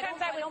 too. I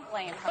don't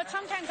blame her. But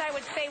sometimes I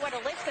would say what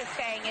Alyssa's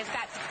saying is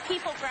that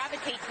people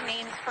gravitate to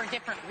names for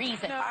different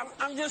reasons. No,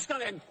 I'm just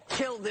going to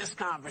kill this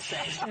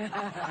conversation.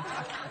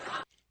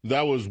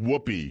 That was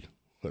Whoopi,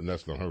 and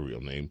that's not her real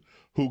name,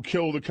 who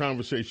killed the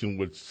conversation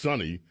with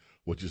Sonny,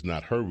 which is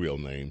not her real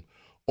name,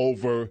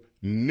 over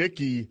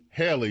Nikki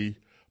Haley.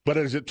 But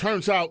as it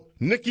turns out,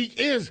 Nikki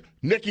is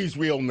Nikki's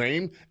real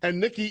name, and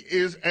Nikki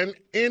is an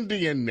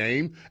Indian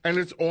name, and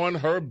it's on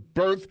her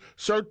birth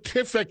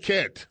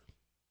certificate.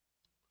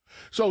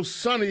 So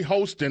Sonny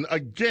Hostin,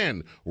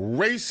 again,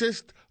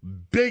 racist,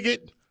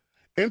 bigot,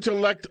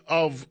 intellect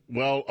of,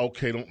 well,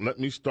 okay, don't let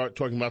me start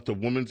talking about the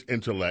woman's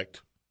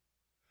intellect.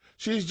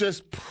 She's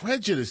just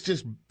prejudiced,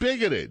 just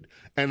bigoted,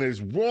 and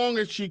as wrong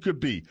as she could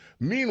be.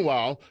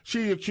 Meanwhile,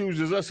 she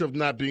accuses us of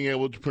not being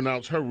able to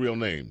pronounce her real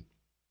name.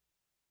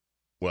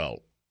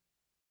 Well,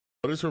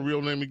 what is her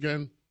real name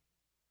again?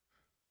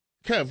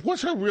 Kev,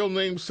 what's her real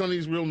name,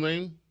 Sonny's real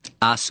name?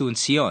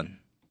 Asuncion.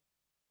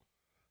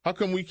 How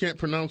come we can't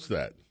pronounce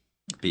that?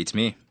 Beats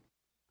me.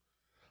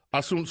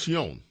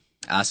 Asuncion.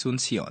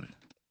 Asuncion.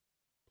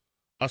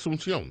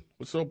 Asuncion.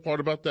 What's so hard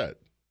about that?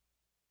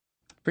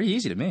 Pretty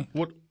easy to me.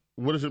 What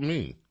does it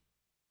mean?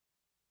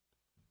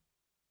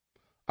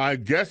 I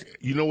guess,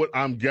 you know what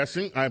I'm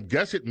guessing? I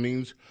guess it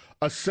means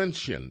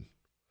ascension.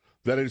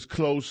 That is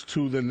close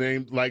to the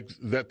name, like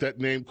that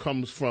name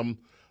comes from,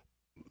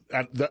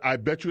 I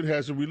bet you it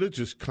has a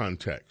religious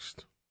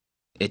context.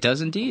 It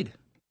does indeed.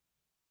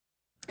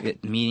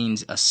 It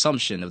means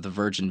assumption of the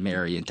Virgin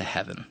Mary into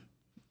heaven.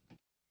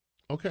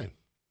 Okay.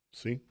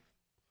 See?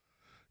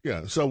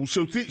 Yeah, so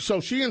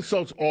she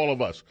insults all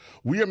of us.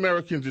 We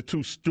Americans are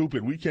too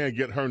stupid. We can't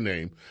get her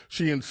name.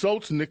 She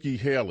insults Nikki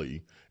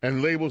Haley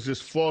and labels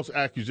this false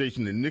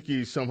accusation that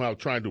Nikki is somehow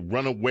trying to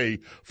run away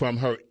from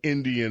her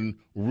Indian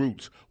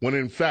roots, when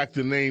in fact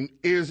the name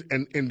is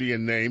an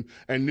Indian name,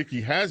 and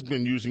Nikki has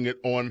been using it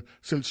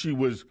since she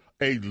was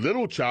a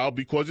little child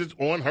because it's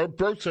on her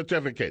birth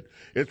certificate.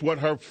 It's what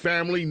her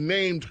family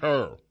named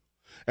her.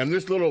 And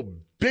this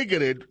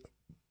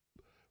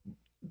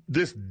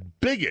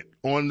bigot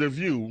on The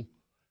View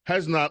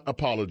has not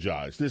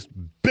apologized. This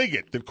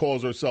bigot that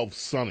calls herself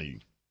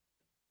Sonny.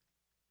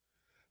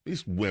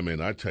 These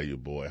women, I tell you,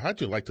 boy, how'd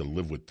you like to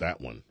live with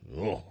that one?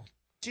 Oh.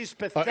 She's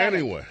pathetic.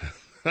 Anyway,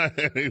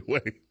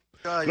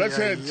 let's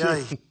head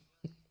to...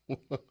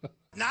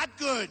 Not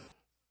good.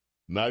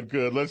 Not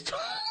good. Let's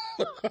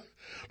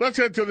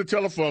head to the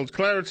telephones.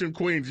 Clarence in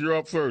Queens, you're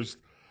up first.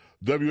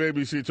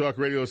 WABC Talk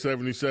Radio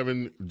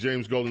 77,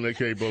 James Golden,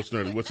 a.k.a. Bo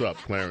Snerdly. What's up,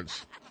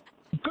 Clarence?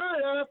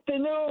 Good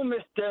afternoon,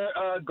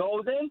 Mr.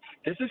 Golden.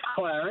 This is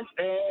Clarence,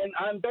 and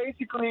I'm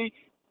basically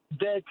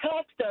the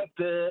attack that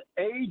the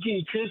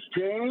AG Chris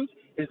James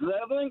is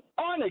leveling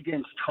on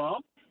against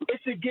Trump.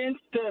 It's against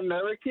the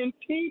American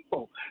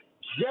people.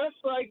 Just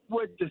like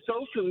what the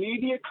social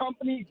media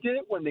companies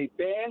did when they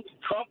banned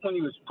Trump when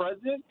he was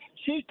president,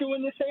 she's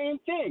doing the same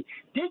thing.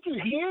 Did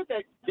you hear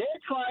that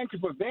they're trying to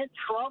prevent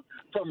Trump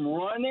from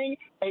running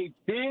a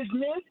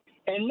business?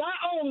 And not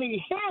only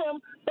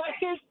him, but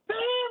his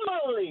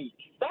family.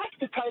 That's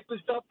the type of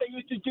stuff they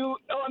used to do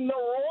on the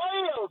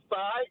royal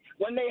side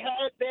when they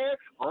had their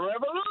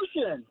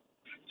revolution.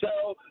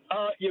 So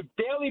your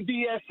Daily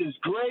BS is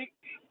great.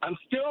 I'm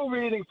still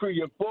reading through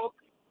your book,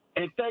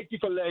 and thank you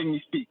for letting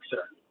me speak,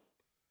 sir.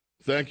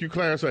 Thank you,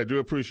 Clarence. I do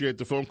appreciate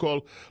the phone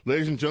call.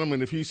 Ladies and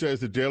gentlemen, if he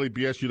says the Daily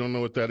BS, you don't know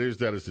what that is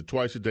the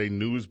twice-a-day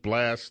news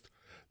blast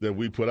that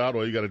we put out.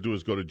 All you got to do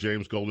is go to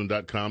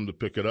jamesgolden.com to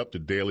pick it up, the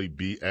Daily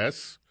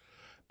BS.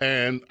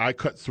 And I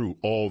cut through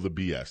all the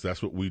BS.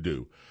 That's what we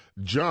do.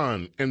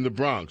 John in the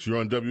Bronx, you're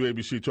on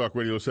WABC Talk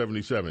Radio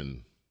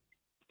 77.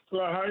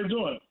 Well, how you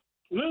doing?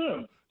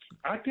 Listen,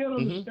 I can't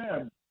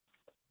understand.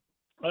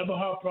 I have a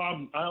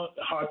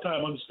hard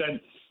time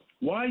understanding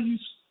why you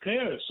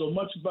care so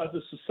much about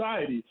the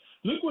society.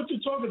 Look what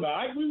you're talking about.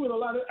 I agree with a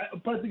lot of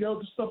practically all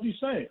the stuff you're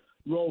saying.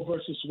 Roe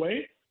versus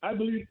Wade. I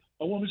believe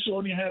a woman should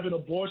only have an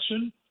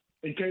abortion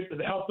in case of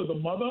the health of the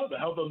mother, the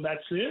health of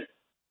that's it.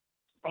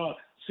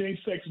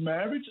 Same-sex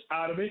marriage,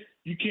 out of it.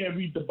 You can't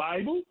read the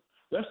Bible.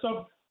 That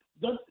stuff.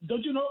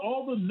 Don't you know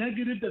all the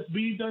negative that's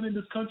being done in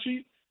this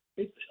country?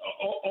 It's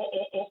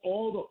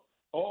all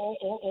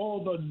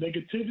the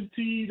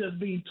negativity that's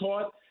being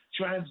taught.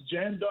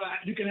 Transgender.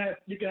 You can have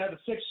a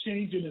sex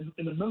change in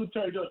the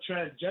military.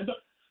 Transgender.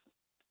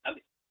 I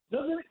mean,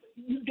 don't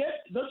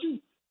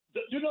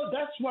you know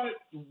that's why?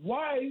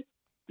 Why?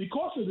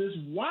 Because of this,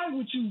 why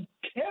would you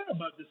care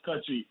about this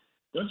country?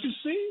 Don't you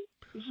see?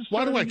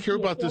 Why do I care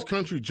about this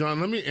country,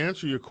 John? Let me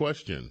answer your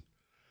question.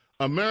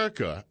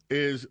 America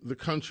is the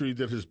country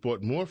that has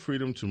brought more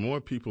freedom to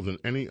more people than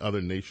any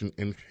other nation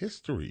in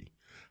history.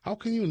 How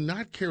can you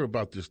not care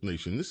about this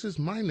nation? This is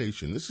my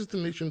nation. This is the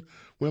nation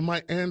where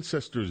my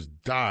ancestors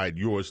died,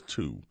 yours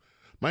too.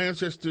 My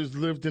ancestors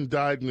lived and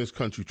died in this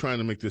country trying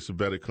to make this a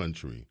better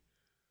country.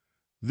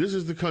 This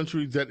is the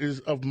country that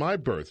is of my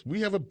birth.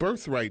 We have a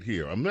birthright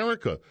here.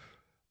 America,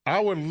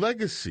 our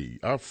legacy,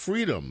 our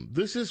freedom,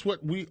 this is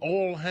what we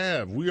all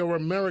have. We are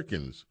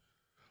Americans.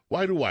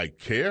 Why do I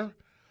care?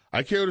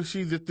 I care to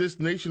see that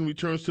this nation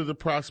returns to the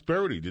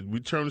prosperity, that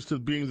returns to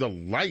being the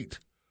light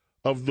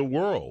of the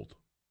world.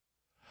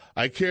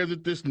 I care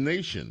that this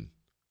nation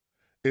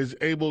is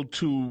able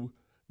to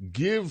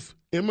give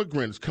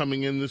immigrants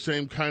coming in the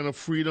same kind of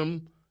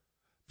freedom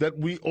that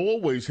we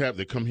always have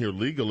that come here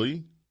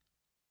legally,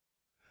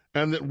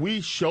 and that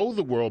we show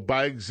the world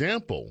by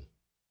example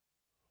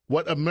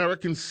what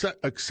American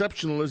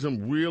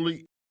exceptionalism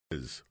really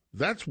is.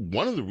 That's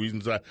one of the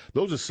reasons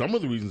those are some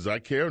of the reasons I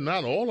care,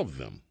 not all of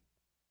them.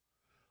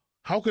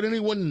 How could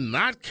anyone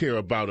not care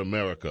about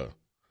America?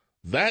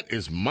 That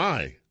is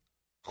my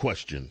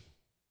question.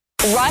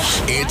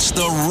 Rush. It's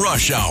the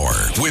Rush Hour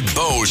with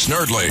Bo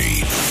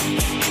Snerdley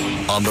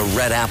on the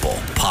Red Apple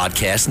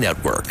Podcast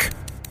Network.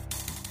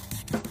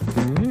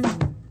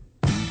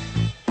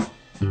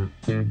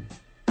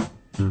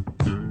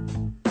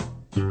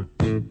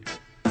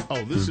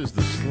 Oh, this is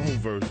the slow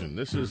version.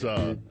 This is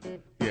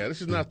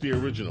this is not the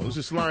original. This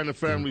is Sly and the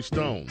Family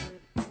Stone.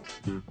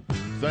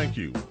 Thank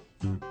you.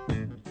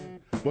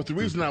 But the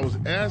reason I was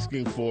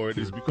asking for it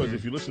is because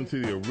if you listen to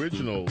the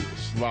original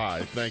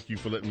Sly, thank you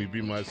for letting me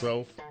be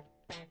myself.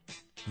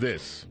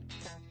 This,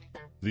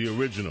 the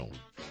original.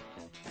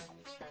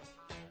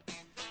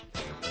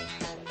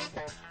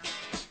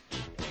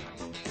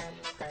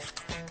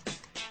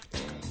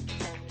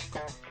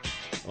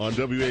 On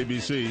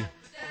WABC.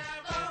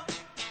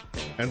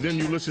 And then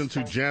you listen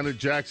to Janet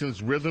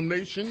Jackson's Rhythm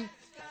Nation.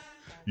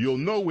 You'll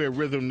know where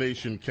Rhythm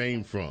Nation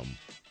came from,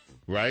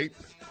 right?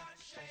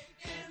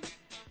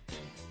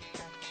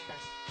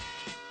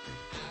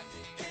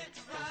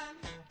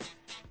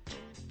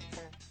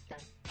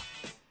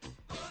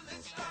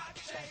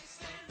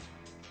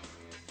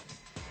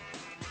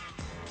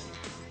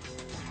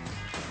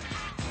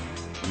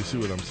 You see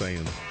what I'm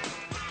saying?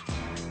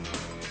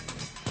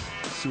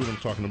 See what I'm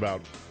talking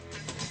about?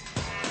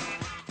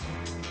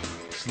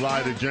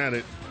 Sly to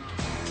Janet.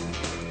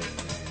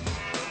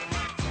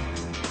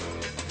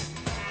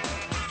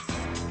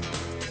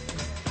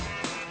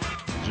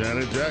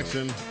 Janet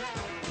Jackson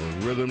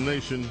and Rhythm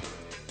Nation.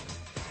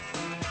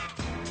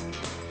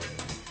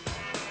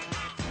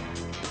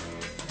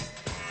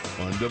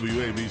 On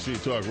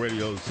WABC Talk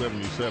Radio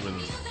 77.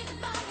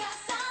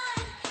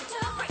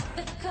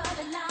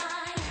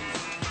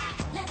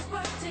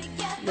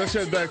 Let's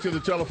head back to the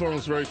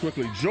telephones very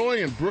quickly.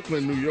 Joy in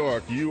Brooklyn, New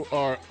York, you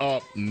are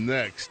up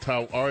next.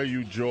 How are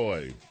you,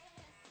 Joy?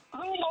 Hi,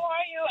 how are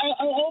you?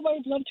 I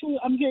always love to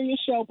hear your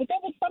show, but there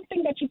was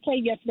something that you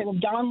played yesterday with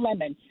Don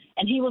Lemon,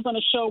 and he was on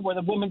a show where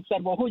the woman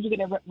said, well, who are you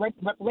getting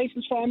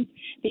reparations from?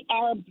 The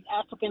Arabs, the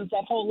Africans,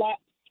 that whole lot.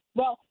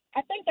 Well,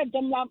 I think that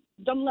Don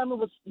Lemon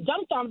was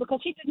dumped on because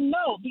he didn't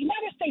know. The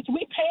United States,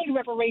 we paid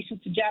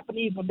reparations to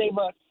Japanese when they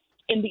were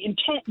in the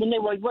internment, when they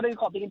were in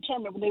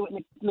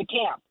the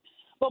camp.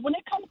 But when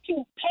it comes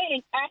to paying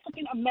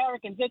African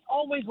Americans, there's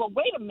always, well,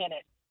 wait a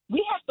minute.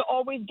 We have to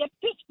always get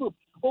this group.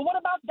 Well, what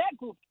about that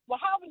group? Well,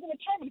 how are we going to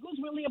determine who's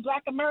really a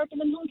Black American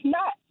and who's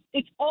not?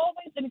 It's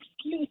always an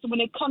excuse when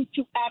it comes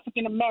to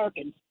African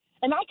Americans.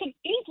 And I can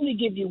easily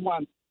give you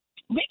one.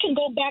 We can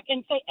go back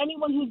and say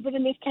anyone who's been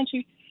in this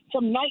country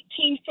from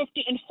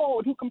 1950 and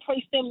forward who can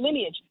trace their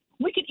lineage.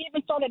 We could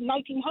even start at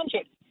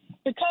 1900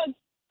 because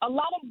a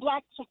lot of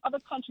blacks from other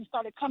countries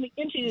started coming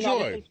into the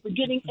United States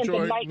beginning in the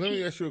 19th. Let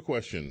me ask you a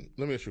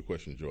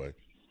question. Joy.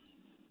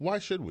 Why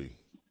should we?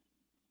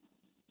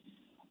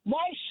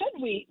 Why should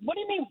we? What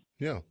do you mean?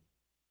 Yeah.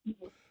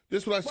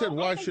 This is what I said.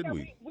 Why should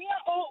we? We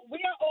are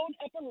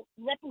owed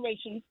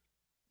reparations.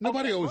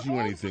 Nobody owes you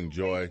anything,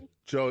 Joy.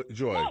 Joy, no,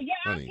 you're honey.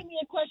 asking me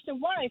a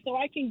question why, so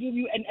I can give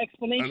you an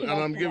explanation.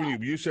 And I'm giving you.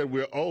 You said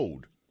we're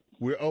owed.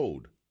 We're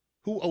owed.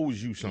 Who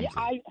owes you something?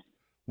 Yeah,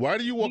 why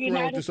do you walk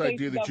around with this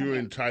idea that you're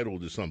government.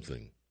 entitled to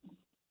something?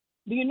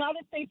 The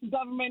United States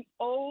government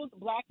owes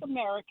Black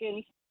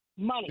Americans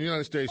money. The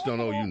United States don't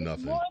owe you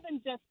nothing. More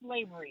than just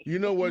slavery. You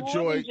know what,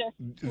 Joy?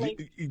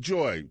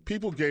 Joy,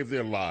 people gave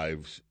their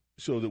lives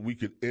so that we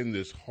could end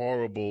this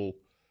horrible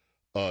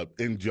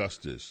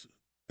injustice.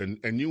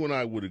 And you and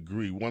I would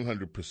agree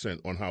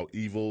 100% on how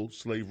evil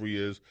slavery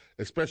is,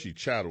 especially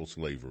chattel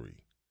slavery.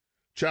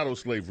 Chattel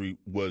slavery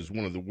was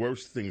one of the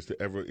worst things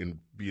to ever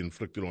be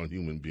inflicted on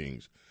human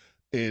beings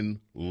in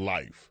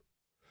life.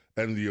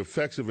 And the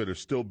effects of it are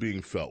still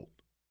being felt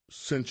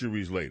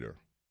centuries later.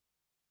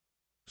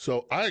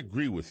 So I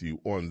agree with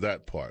you on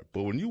that part.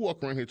 But when you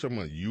walk around here talking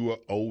about you are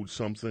owed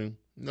something,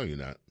 no, you're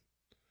not.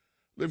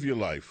 Live your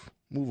life.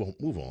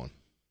 Move on.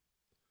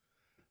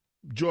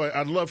 Joy,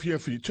 I'd love hearing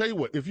from you. Tell you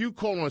what, if you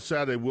call on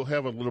Saturday, we'll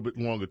have a little bit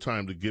longer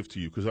time to give to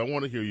you because I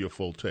want to hear your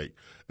full take.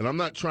 And I'm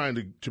not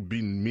trying to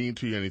be mean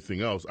to you or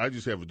anything else. I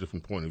just have a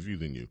different point of view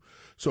than you.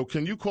 So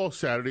can you call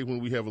Saturday when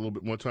we have a little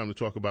bit more time to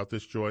talk about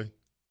this, Joy?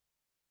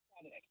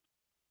 Saturday.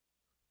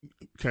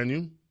 Can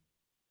you?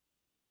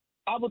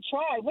 I will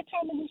try. What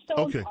time is it still?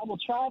 Okay. I will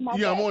try my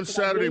Yeah, best. I'm on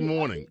Saturday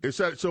morning.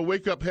 So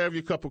wake up, have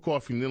your cup of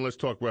coffee, and then let's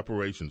talk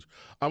reparations.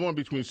 I'm on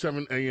between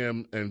 7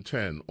 a.m. and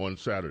 10 on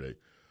Saturday.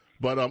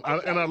 But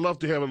and I'd love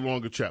to have a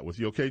longer chat with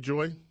you. Okay,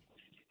 Joy?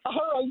 All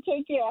right.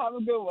 Take care. Have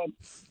a good one.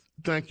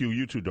 Thank you.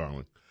 You too,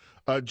 darling.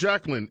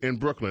 Jacqueline in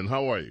Brooklyn,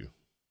 how are you?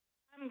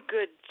 I'm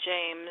good,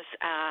 James.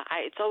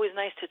 It's always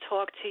nice to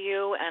talk to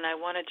you, and I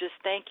want to just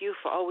thank you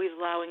for always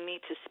allowing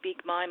me to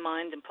speak my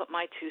mind and put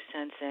my 2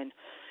 cents in.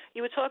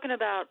 You were talking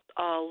about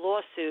a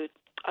lawsuit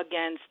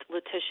against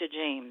Letitia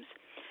James.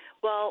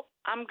 Well,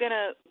 I'm going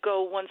to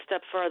go one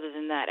step further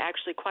than that,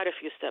 actually quite a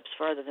few steps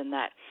further than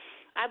that.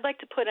 I'd like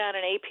to put out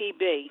an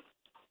APB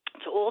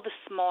to all the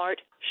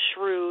smart,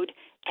 shrewd,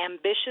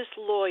 ambitious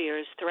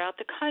lawyers throughout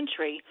the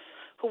country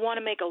who want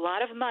to make a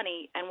lot of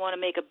money and want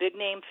to make a big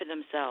name for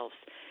themselves.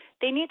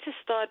 They need to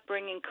start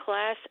bringing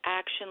class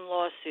action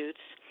lawsuits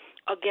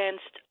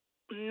against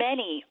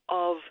many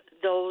of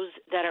those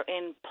that are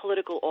in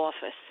political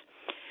office,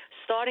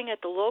 starting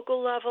at the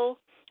local level,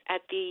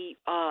 at the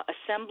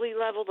assembly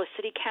level, the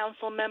city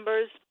council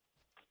members,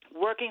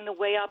 working the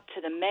way up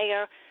to the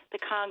mayor, the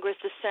Congress,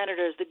 the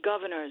senators, the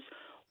governors,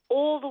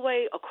 all the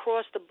way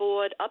across the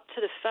board up to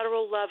the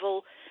federal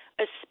level,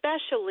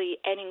 especially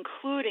and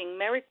including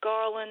Merrick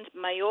Garland,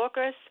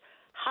 Mayorkas,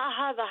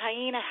 the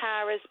hyena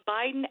Harris,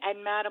 Biden,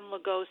 and Madam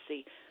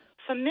Lugosi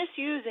for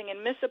misusing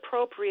and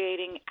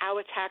misappropriating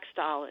our tax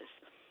dollars,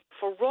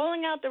 for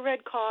rolling out the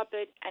red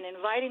carpet and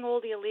inviting all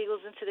the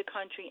illegals into the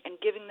country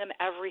and giving them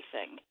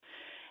everything,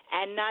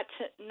 and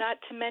not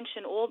to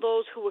mention all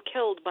those who were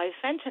killed by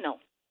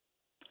fentanyl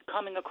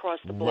coming across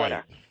the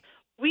border. Right.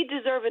 We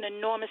deserve an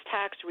enormous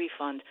tax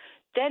refund.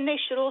 Then they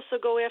should also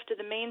go after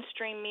the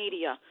mainstream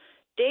media.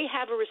 They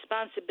have a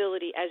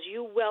responsibility, as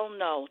you well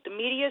know. The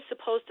media is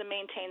supposed to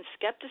maintain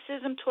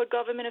skepticism toward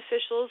government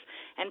officials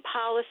and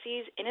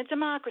policies in a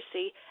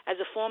democracy as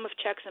a form of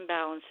checks and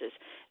balances.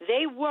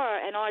 They were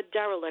and are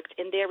derelict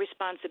in their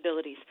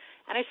responsibilities.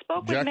 And I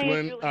spoke with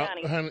Mayor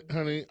Giuliani.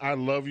 Honey, I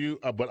love you,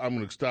 but I'm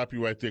going to stop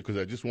you right there because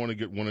I just want to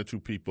get 1 or 2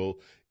 people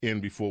in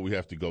before we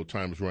have to go.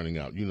 Time is running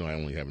out. You know I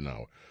only have an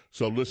hour.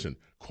 So listen,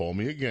 call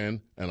me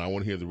again, and I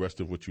want to hear the rest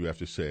of what you have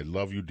to say. I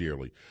love you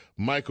dearly.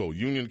 Michael,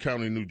 Union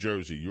County, New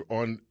Jersey. You're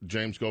on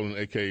James Golden,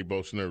 a.k.a.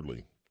 Bo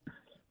Snerdley.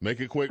 Make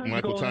it quick.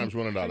 Michael, time's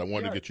running out. I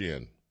wanted to get you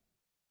in.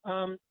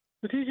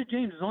 Letitia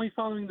James is only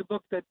following the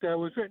book that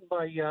was written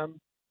by,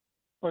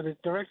 or the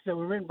directions that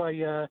were written by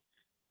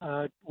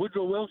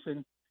Woodrow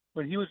Wilson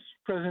when he was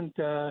president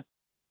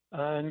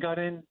and got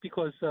in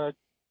because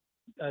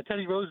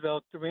Teddy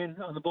Roosevelt ran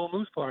on the Bull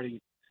Moose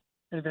Party.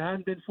 And if it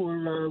hadn't been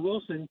for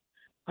Wilson,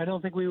 I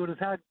don't think we would have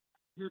had.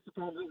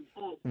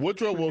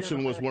 Woodrow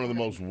Wilson was one of the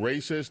most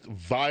racist,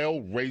 vile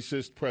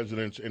racist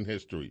presidents in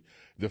history.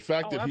 The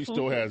fact that he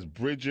still has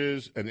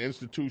bridges and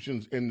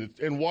institutions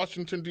in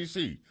Washington,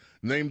 D.C.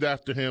 named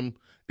after him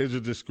is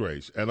a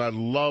disgrace. And I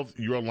love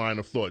your line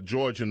of thought.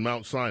 George in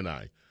Mount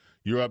Sinai,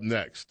 you're up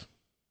next.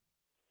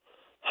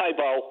 Hi,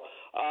 Bo.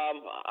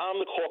 I'm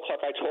the court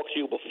clerk. I talked to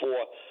you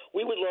before.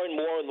 We would learn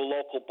more in the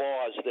local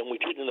bars than we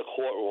did in the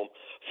courtroom.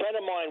 A friend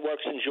of mine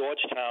works in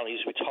Georgetown.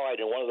 He's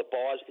retired in one of the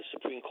bars the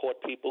Supreme Court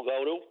people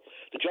go to.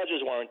 The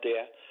judges weren't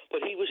there,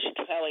 but he was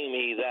telling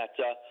me that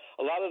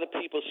a lot of the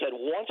people said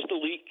once the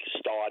leak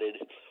started,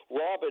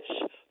 Roberts,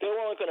 they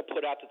were only going to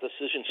put out the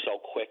decision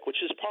so quick,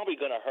 which is probably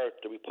going to hurt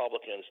the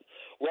Republicans.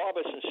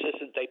 Roberts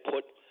insisted they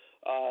put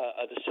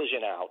a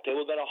decision out. They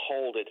were going to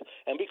hold it.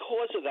 And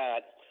because of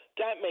that,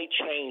 that may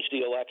change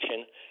the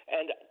election,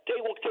 and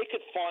they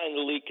could find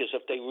the leakers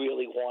if they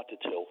really wanted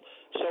to.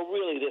 So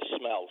really, this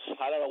smells.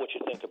 I don't know what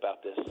you think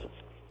about this.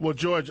 Well,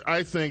 George,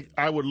 I think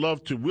I would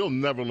love to. We'll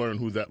never learn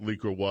who that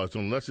leaker was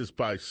unless it's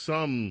by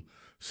some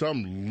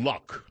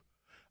luck.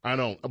 I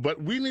don't. But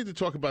we need to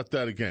talk about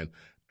that again.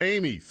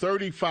 Amy,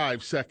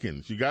 35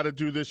 seconds. You got to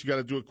do this. You got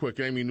to do it quick.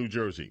 Amy, New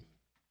Jersey.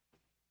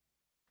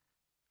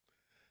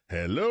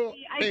 Hello,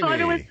 I Amy. thought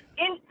it was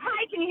in.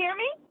 Hi, can you hear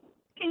me?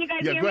 Can you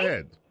guys hear me? Yeah, go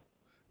ahead.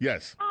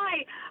 Yes.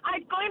 Hi.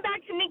 Going back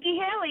to Nikki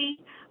Haley,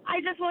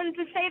 I just wanted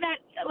to say that,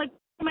 like,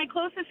 my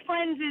closest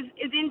friend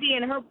is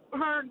Indian. Her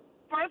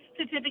birth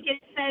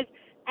certificate says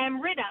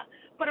Amrita,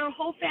 but her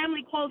whole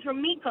family calls her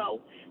Miko.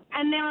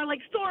 And there are, like,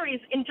 stories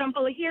in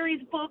Jhumpa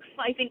Lahiri's books,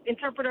 I think,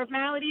 Interpreter of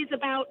Maladies,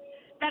 about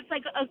that's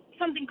like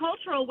something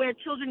cultural where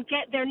children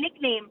get their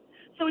nickname.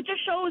 So it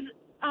just shows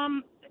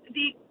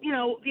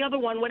the other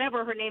one,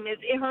 whatever her name is,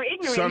 her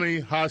ignorance.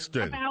 Sunny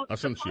Hostin, about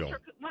Asensio.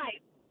 Right.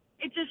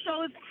 It just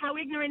shows how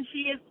ignorant she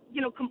is,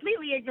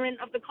 completely ignorant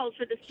of the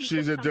culture.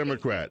 She's a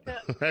Democrat,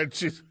 and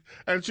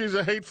she's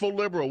a hateful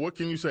liberal. What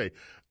can you say?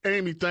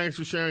 Amy, thanks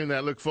for sharing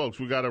that. Look, folks,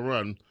 we got to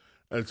run.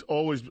 It's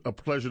always a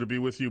pleasure to be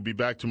with you. Be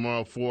back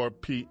tomorrow, 4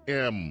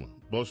 p.m.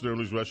 Bo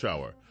Snerdley's Rush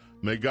Hour.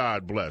 May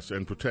God bless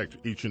and protect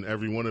each and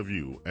every one of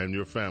you and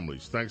your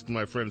families. Thanks to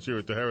my friends here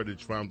at the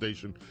Heritage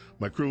Foundation,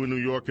 my crew in New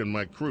York, and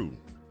my crew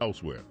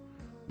elsewhere.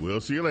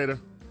 We'll see you later.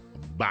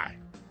 Bye.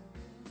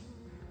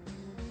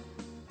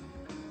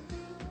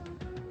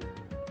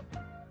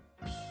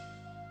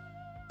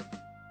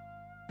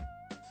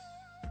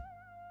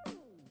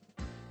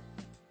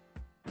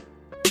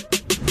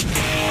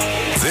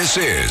 This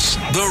is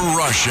The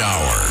Rush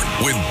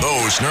Hour with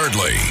Bo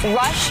Snerdley.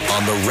 Rush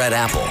On the Red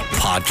Apple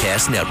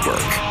Podcast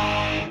Network.